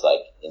they're just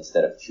like,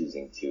 instead of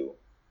choosing to,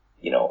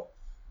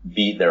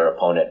 beat their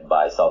opponent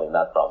by solving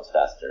math problems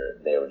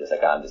faster, they were just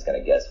like, I'm just going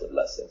to guess with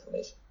less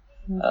information.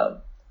 Mm-hmm.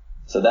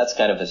 So that's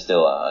kind of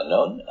still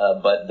unknown,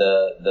 but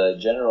the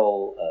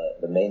general,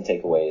 the main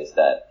takeaway is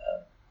that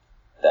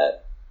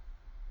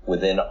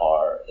within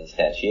our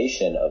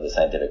instantiation of the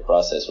scientific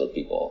process, where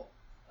people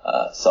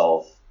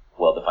solve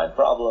well-defined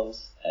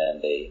problems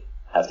and they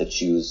have to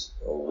choose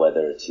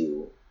whether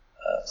to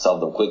solve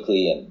them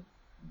quickly and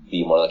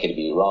be more likely to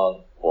be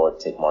wrong, or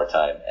take more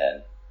time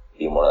and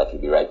be more likely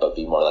to be right, but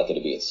be more likely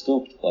to be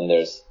scooped when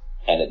there's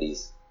kind of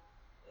these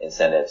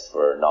incentives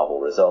for novel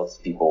results.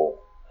 People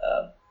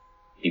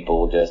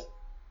just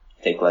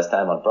take less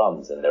time on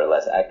problems and they're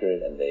less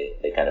accurate, and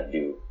they kind of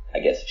do, I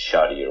guess,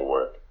 shoddier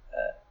work,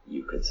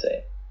 you could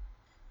say.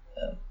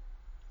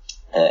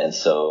 And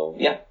so,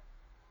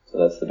 so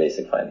that's the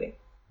basic finding.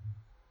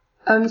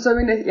 So I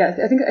mean,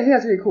 I think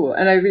that's really cool,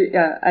 and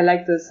I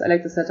like this. I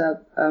like the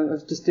setup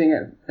of just doing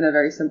it in a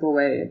very simple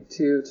way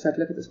to try to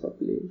look at this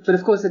properly. But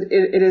of course, it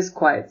is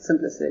quite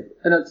simplistic.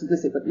 Not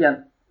simplistic, but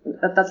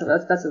that's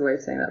a way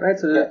of saying that, right?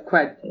 So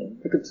quite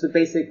like a sort of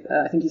basic.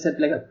 I think you said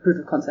like a proof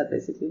of concept,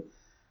 basically.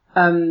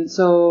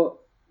 So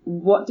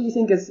what do you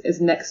think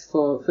is next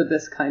for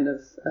this kind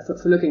of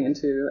for looking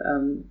into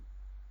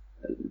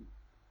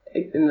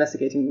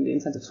investigating the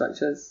incentive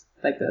structures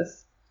like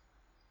this?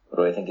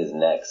 What do I think is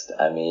next?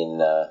 I mean,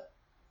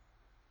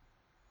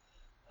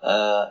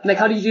 like,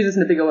 how do you do this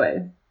in a bigger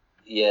way?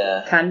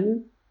 Yeah. Can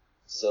you?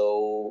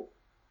 So,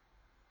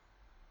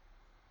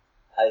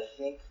 I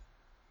think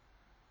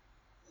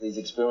these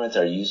experiments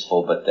are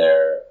useful, but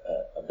they're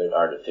a bit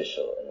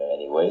artificial in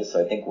many ways.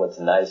 So I think what's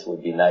nice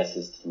would be nice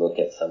is to look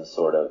at some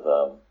sort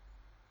of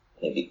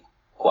maybe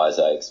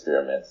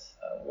quasi-experiments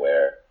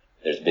where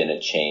there's been a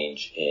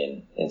change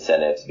in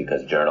incentives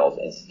because journals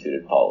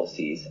instituted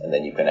policies, and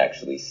then you can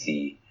actually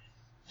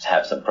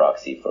have some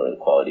proxy for the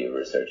quality of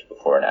research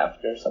before and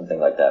after. Something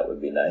like that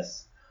would be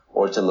nice.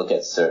 Or to look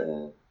at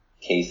certain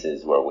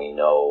cases where we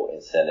know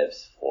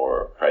incentives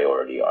for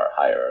priority are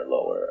higher or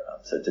lower.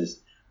 So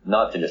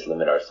not to just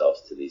limit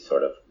ourselves to these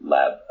sort of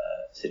lab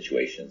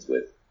situations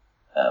with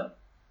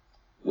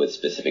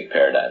specific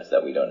paradigms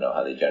that we don't know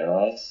how they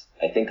generalize.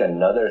 I think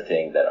another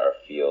thing that our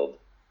field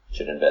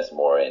should invest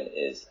more in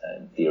is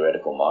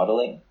theoretical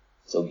modeling.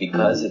 So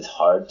because it's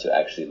hard to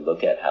actually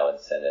look at how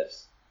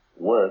incentives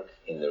work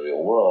in the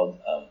real world,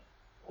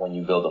 when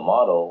you build a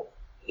model,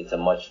 it's a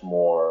much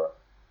more,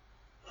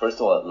 first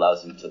of all, it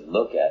allows you to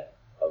look at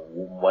a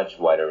much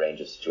wider range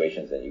of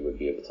situations than you would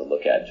be able to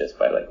look at just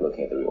by like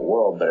looking at the real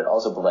world, but it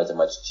also provides a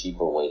much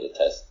cheaper way to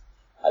test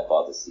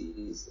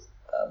hypotheses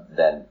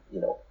than,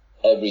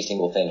 every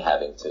single thing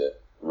having to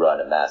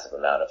run a massive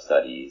amount of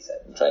studies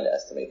and trying to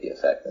estimate the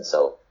effect. And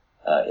so,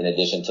 in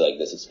addition to like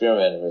this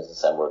experiment, for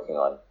instance, I'm working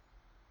on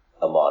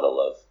a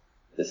model of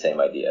the same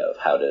idea of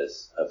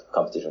of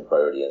competition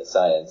priority in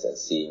science, and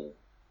seeing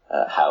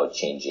how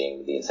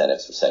changing the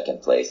incentives for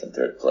second place and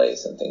third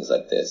place and things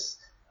like this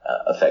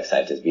affect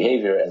scientists'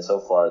 behavior. And so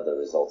far, the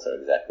results are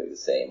exactly the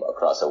same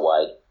across a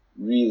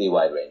really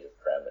wide range of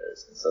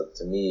parameters. And so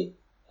to me,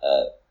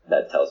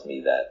 that tells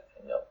me that,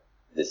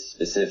 this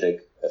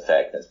specific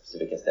effect and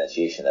specific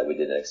instantiation that we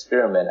did in an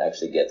experiment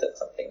actually gets at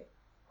something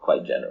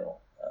quite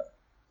general.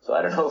 So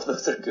I don't know if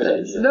those are good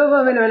ideas. No,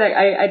 I mean,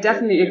 I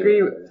definitely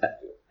agree.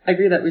 I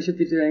agree that we should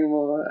be doing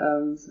more,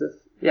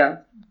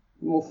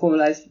 more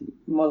formalized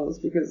models,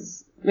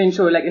 because, I mean,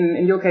 sure, like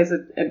in your case,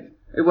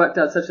 it worked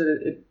out such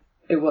that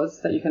it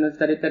was that you kind of,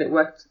 that it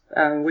worked,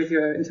 with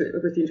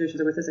the intuitions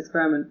of with this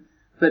experiment.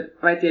 But,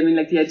 right, I mean,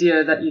 like the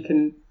idea that you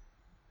can,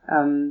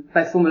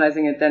 by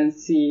formalizing it, then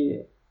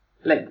see,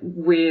 like,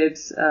 weird,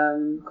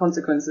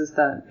 consequences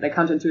like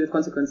counterintuitive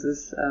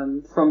consequences,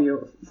 from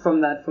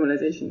that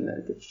formalization,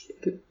 that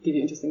could give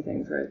you interesting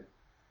things, right?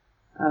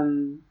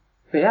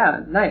 But yeah,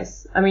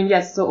 nice. I mean,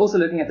 yes, so also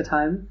looking at the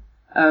time,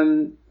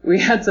 we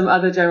had some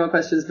other general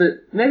questions,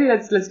 but maybe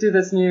let's do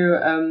this new,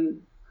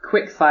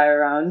 quick fire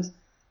round.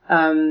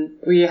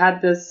 We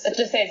had this. Let's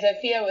just say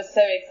Sophia was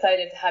so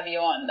excited to have you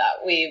on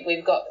that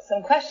we've got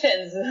some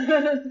questions.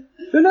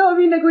 No, I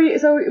mean, like we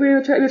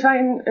were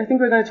trying. I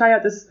think we're going to try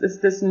out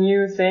this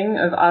new thing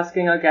of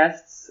asking our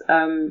guests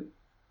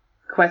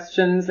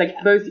questions, like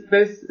both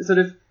sort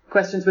of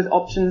questions with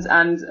options,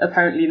 and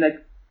apparently like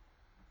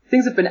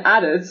things have been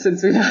added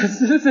since I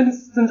last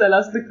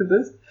looked at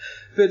this.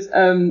 But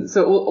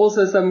so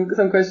also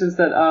some questions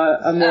that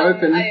are more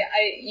open.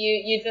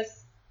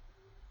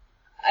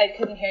 I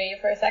couldn't hear you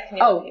for a second.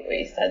 What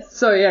you said.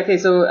 Sorry. Okay.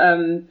 So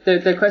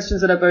the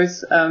questions that are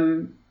both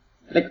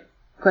like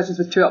questions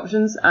with 2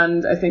 options,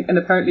 and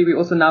apparently we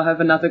also now have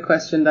another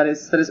question that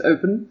is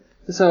open.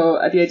 So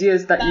the idea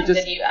is that you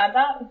just... Did you add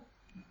that?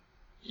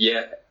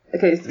 Yeah.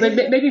 Okay, so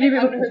maybe I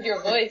haven't heard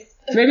your voice.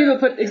 Maybe we'll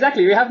put...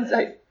 Exactly, we haven't...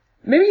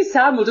 Maybe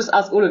Sam will just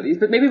ask all of these,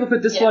 but maybe we'll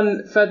put this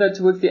one further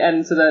towards the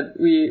end so that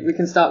we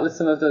can start with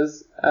some of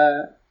those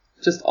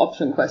just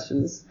option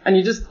questions. And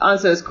you just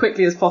answer as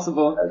quickly as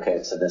possible.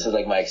 Okay, so this is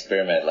like my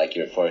experiment, like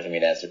you're forcing me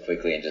to answer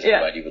quickly and just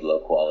provide you with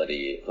low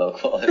quality.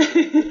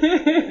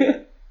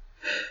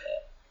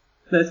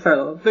 That's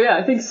parallel. But yeah,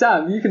 I think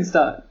Sam, you can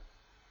start.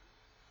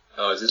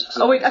 Oh, is this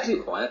wait,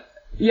 actually, quiet?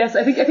 Yes,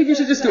 I think you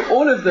should just do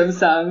all of them,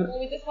 Sam. Well,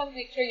 we just want to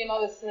make sure you're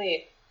not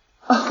asleep.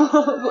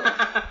 Well,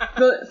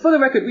 for the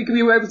record,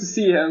 we were able to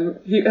see him.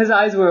 His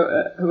eyes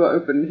were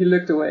open. He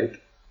looked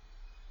awake.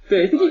 But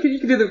yeah, I think you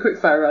could do the quick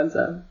fire round,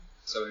 Sam.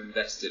 So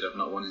invested of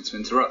not wanting to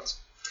interrupt.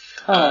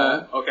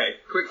 Okay,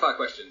 quick fire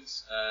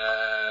questions.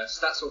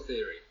 Stats or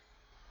theory?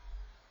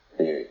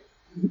 Theory.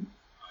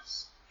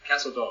 Nice.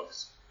 Cats or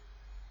dogs?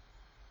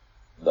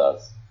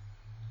 Dogs.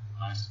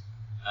 Nice.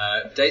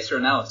 Data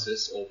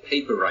analysis or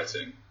paper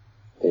writing?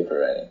 Paper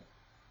writing.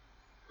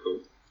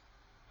 Cool.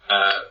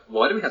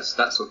 Why do we have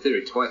stats or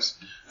theory twice?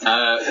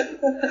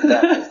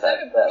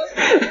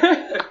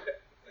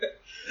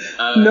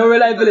 No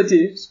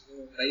reliability.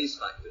 Phase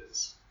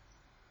factors.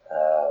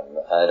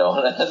 I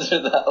don't answer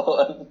that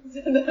one.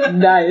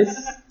 Nice.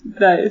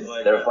 They're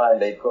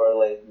fine.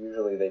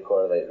 Usually they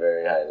correlate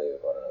very highly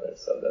with one another,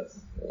 so that's,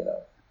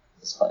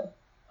 it's fine.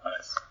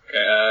 Nice.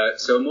 Okay,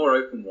 so a more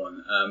open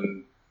one.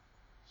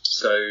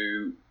 So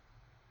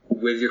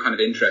with your kind of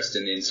interest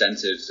in the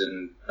incentives,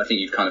 and I think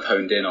you've kind of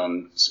honed in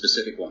on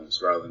specific ones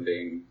rather than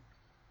being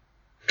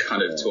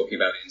kind of talking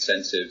about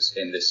incentives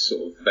in this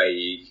sort of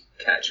vague,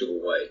 catch-all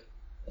way.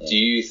 Yeah. Do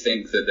you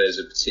think that there's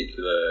a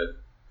particular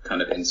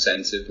kind of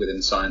incentive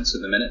within science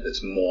at the minute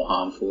that's more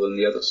harmful than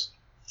the others?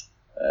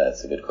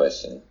 That's a good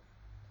question.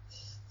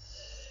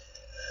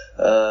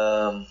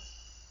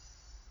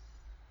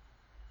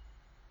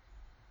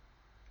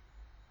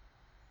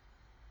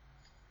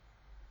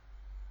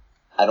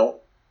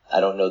 I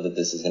don't know that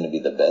this is going to be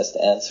the best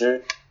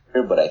answer,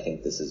 but I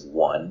think this is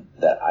one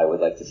that I would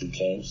like to see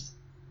changed.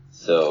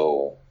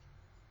 So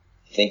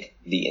I think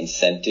the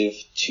incentive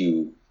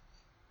to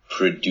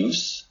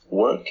produce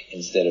work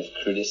instead of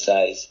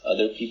criticize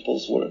other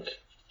people's work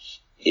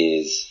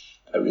is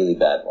a really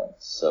bad one.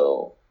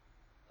 So,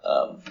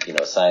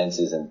 science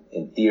is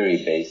in theory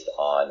based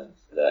on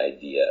the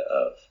idea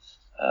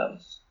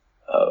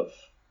of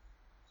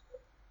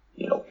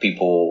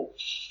people,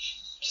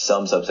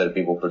 some subset of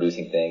people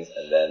producing things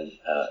and then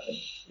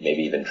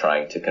maybe even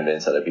trying to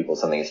convince other people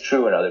something is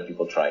true and other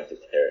people trying to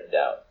tear it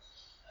down.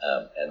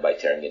 And by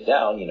tearing it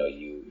down,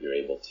 you're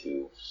able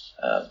to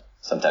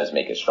sometimes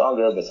make it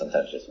stronger, but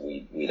sometimes just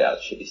weed out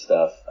shitty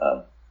stuff.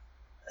 I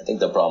think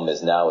the problem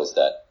is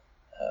that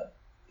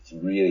it's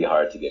really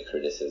hard to get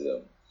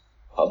criticism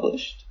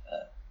published.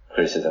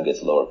 Criticism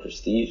gets lower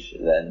prestige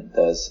than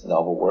does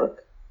novel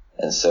work.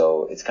 And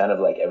so it's kind of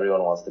like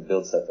everyone wants to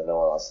build stuff and no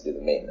one wants to do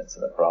the maintenance.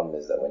 And the problem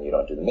is that when you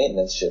don't do the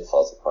maintenance, shit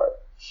falls apart.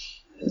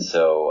 And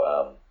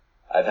so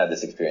I've had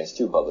this experience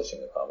too,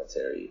 publishing a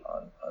commentary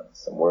on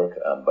some work.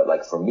 But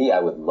like for me, I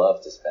would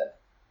love to spend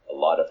a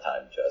lot of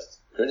time just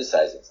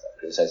criticizing stuff,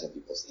 criticizing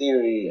people's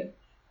theory and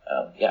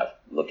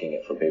looking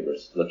for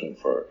papers, looking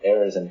for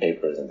errors in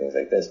papers and things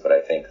like this. But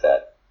I think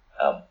that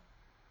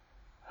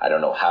I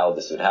don't know how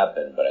this would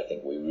happen, but I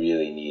think we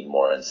really need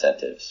more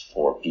incentives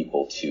for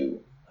people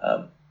to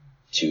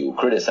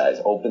criticize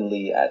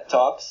openly at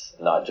talks,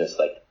 not just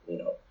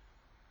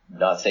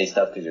not say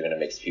stuff because you're going to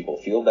make people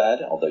feel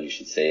bad, although you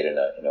should say it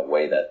in a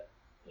way that,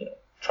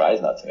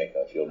 tries not to make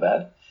them feel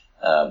bad.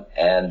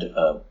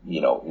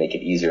 Make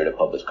it easier to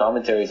publish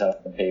commentaries on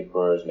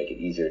papers, make it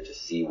easier to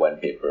see when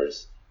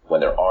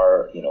there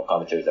are,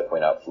 commentaries that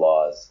point out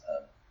flaws,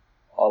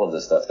 all of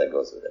the stuff that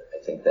goes with it.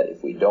 I think that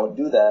if we don't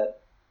do that,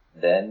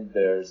 then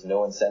there's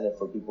no incentive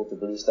for people to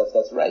produce stuff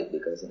that's right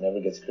because it never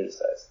gets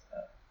criticized.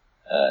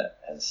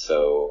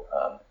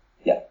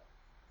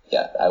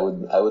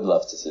 I would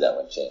love to see that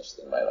one changed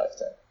in my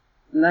lifetime.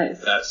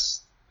 Nice.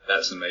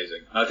 That's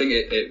amazing. I think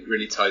it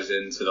really ties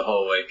into the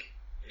whole,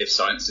 if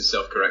science is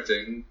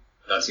self-correcting,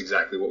 that's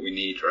exactly what we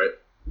need, right?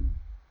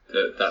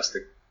 That's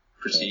the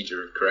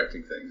procedure of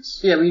correcting things.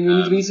 Yeah, we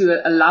need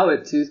to allow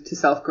it to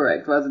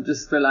self-correct rather than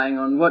just relying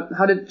on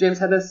how did James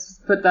Heathers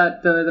put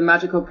that, the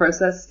magical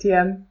process,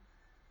 TM?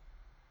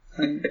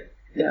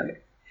 Yeah.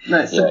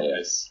 Nice. Yeah,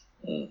 yes.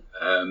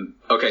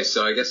 Okay,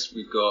 so I guess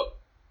we've got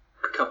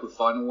a couple of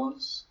final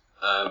ones.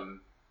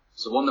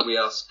 So one that we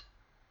ask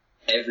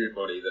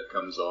everybody that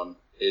comes on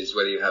is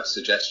whether you have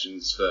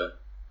suggestions for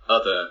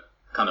other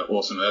kind of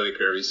awesome early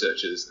career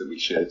researchers that we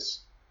should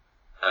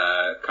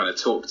kind of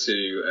talk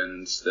to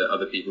and that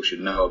other people should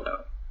know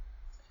about.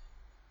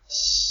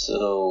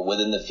 So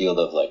within the field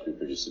of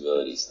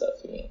reproducibility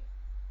stuff, you mean?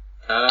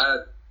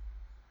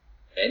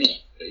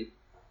 Any.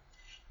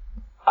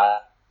 I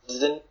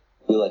didn't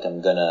feel like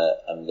I'm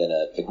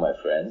gonna pick my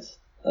friends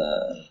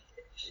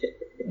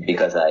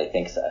because I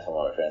think some of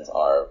my friends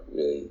are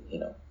really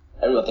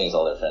everyone thinks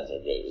all their friends are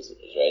great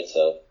researchers, right?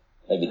 So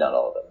maybe not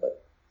all of them,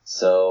 but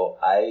so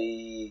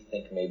I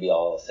think maybe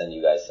I'll send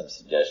you guys some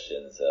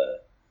suggestions,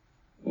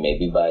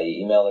 maybe by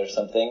email or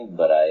something.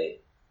 But I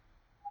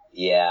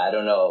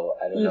don't know.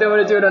 You don't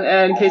want to do it on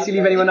air in case you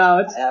leave anyone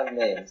out. I have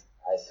names.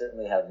 I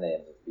certainly have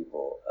names of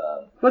people.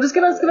 Well, just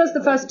give us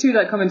the first two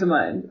that come to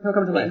mind.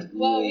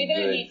 Well, we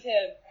don't need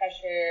to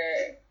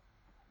pressure.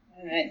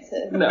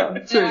 No,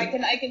 true. I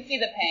can see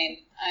the pain.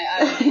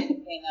 I was seeing the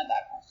pain of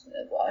that question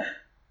as well.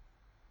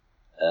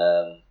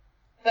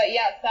 But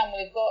yeah, Sam,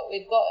 we've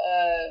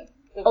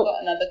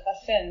got another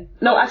question.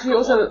 No, actually,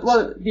 also,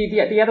 well,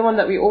 the other one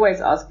that we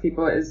always ask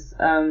people is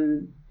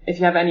if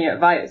you have any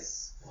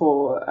advice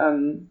for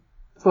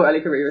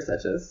early career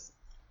researchers.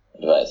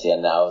 Advice, yeah.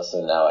 Now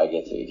I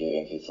get to be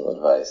giving people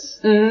advice.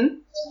 Mm-hmm.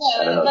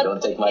 I don't know.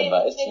 Don't take my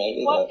advice.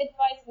 Maybe. What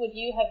advice would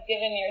you have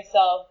given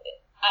yourself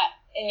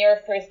in your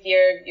first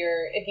year of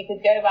if you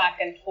could go back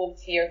and talk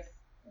to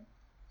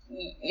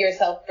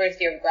yourself first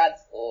year of grad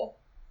school?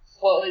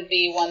 What would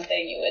be one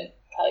thing you would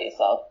tell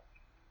yourself?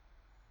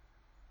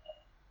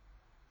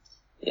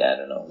 Yeah, I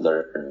don't know.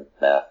 Learn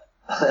math.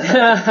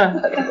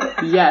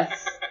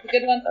 Yes.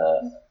 Good one.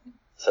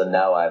 So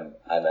now I'm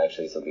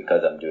actually,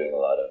 because I'm doing a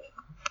lot of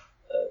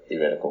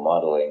theoretical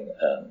modeling,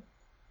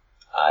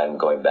 I'm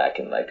going back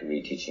and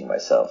reteaching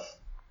myself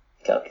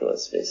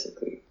calculus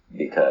basically,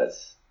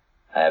 because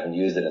I haven't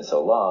used it in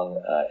so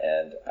long,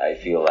 and I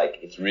feel like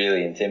it's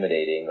really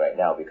intimidating right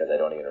now because I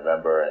don't even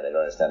remember and I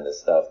don't understand this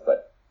stuff,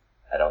 but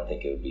I don't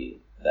think it would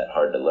be that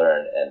hard to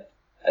learn. And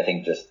I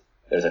think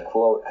there's a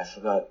quote, I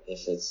forgot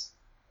if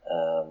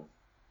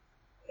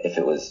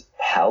it was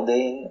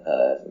Haldane,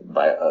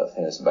 a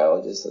famous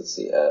biologist, let's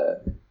see,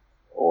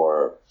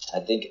 or I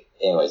think,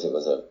 anyways, it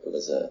was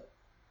a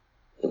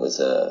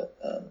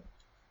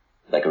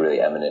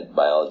really eminent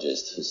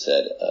biologist who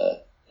said,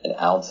 an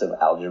ounce of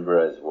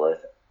algebra is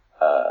worth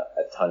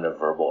a ton of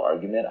verbal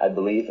argument, I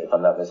believe, if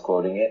I'm not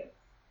misquoting it.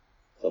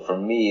 So for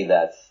me,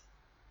 that's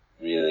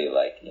really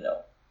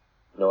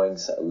knowing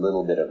a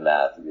little bit of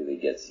math really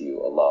gets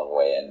you a long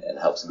way and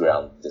helps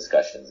ground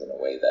discussions in a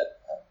way that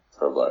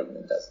verbal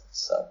argument doesn't.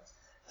 So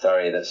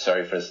sorry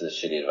for this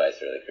shitty advice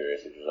for the career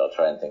researchers. I'll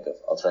try and think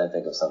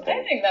of something.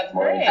 I think that's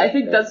great. I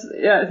think that's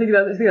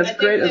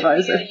great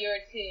advice.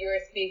 You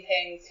were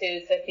speaking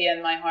to Sophia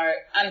in my heart,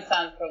 and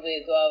Sam probably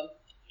as well.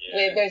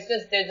 Yeah.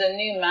 There's a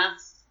new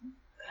maths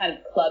kind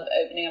of club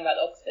opening about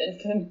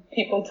Oxford for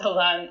people to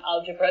learn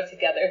algebra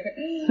together.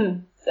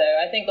 So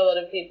I think a lot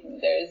of people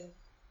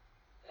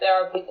there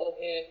are people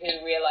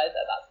who realize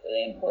that that's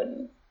really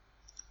important.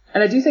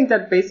 And I do think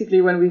that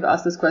basically when we've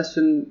asked this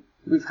question,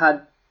 we've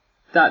had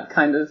that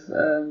kind of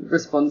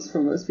response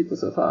from most people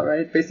so far,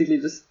 right? Basically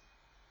just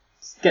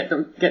get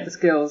the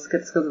skills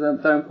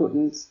that are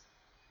important,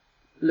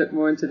 look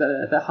more into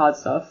the hard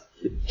stuff.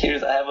 I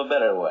have a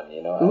better one, I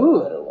have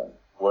Ooh. a better one.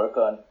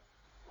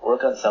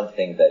 Work on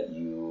something that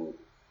you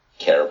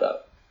care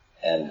about,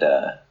 and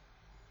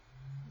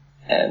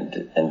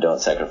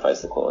don't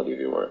sacrifice the quality of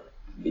your work,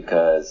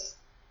 because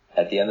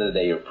at the end of the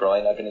day, you're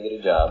probably not going to get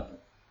a job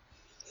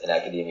in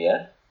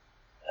academia,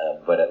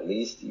 but at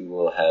least you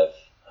will have,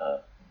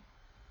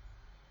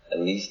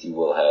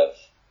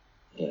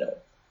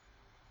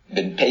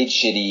 been paid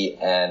shitty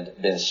and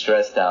been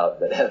stressed out,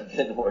 but have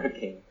been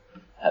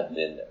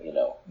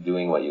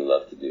doing what you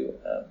love to do.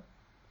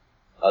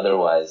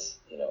 Otherwise,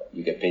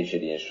 you get paid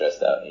shitty and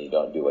stressed out, and you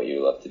don't do what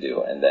you love to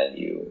do, and then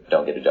you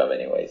don't get a job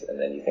anyways, and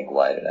then you think,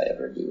 why did I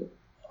ever do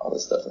all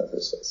this stuff in the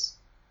first place?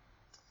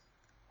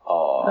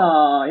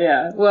 Oh,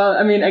 yeah. Well,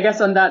 I mean, I guess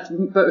on that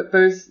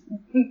both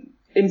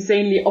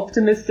insanely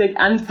optimistic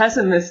and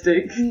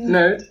pessimistic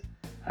note,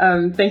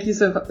 thank you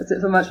so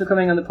much for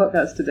coming on the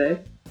podcast today.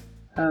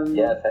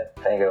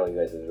 Thank you all, you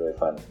guys. It was really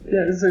fun.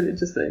 Yeah, it was really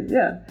interesting.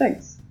 Yeah,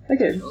 thanks.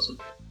 Okay. Awesome.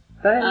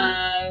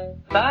 Bye.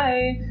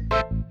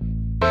 Bye.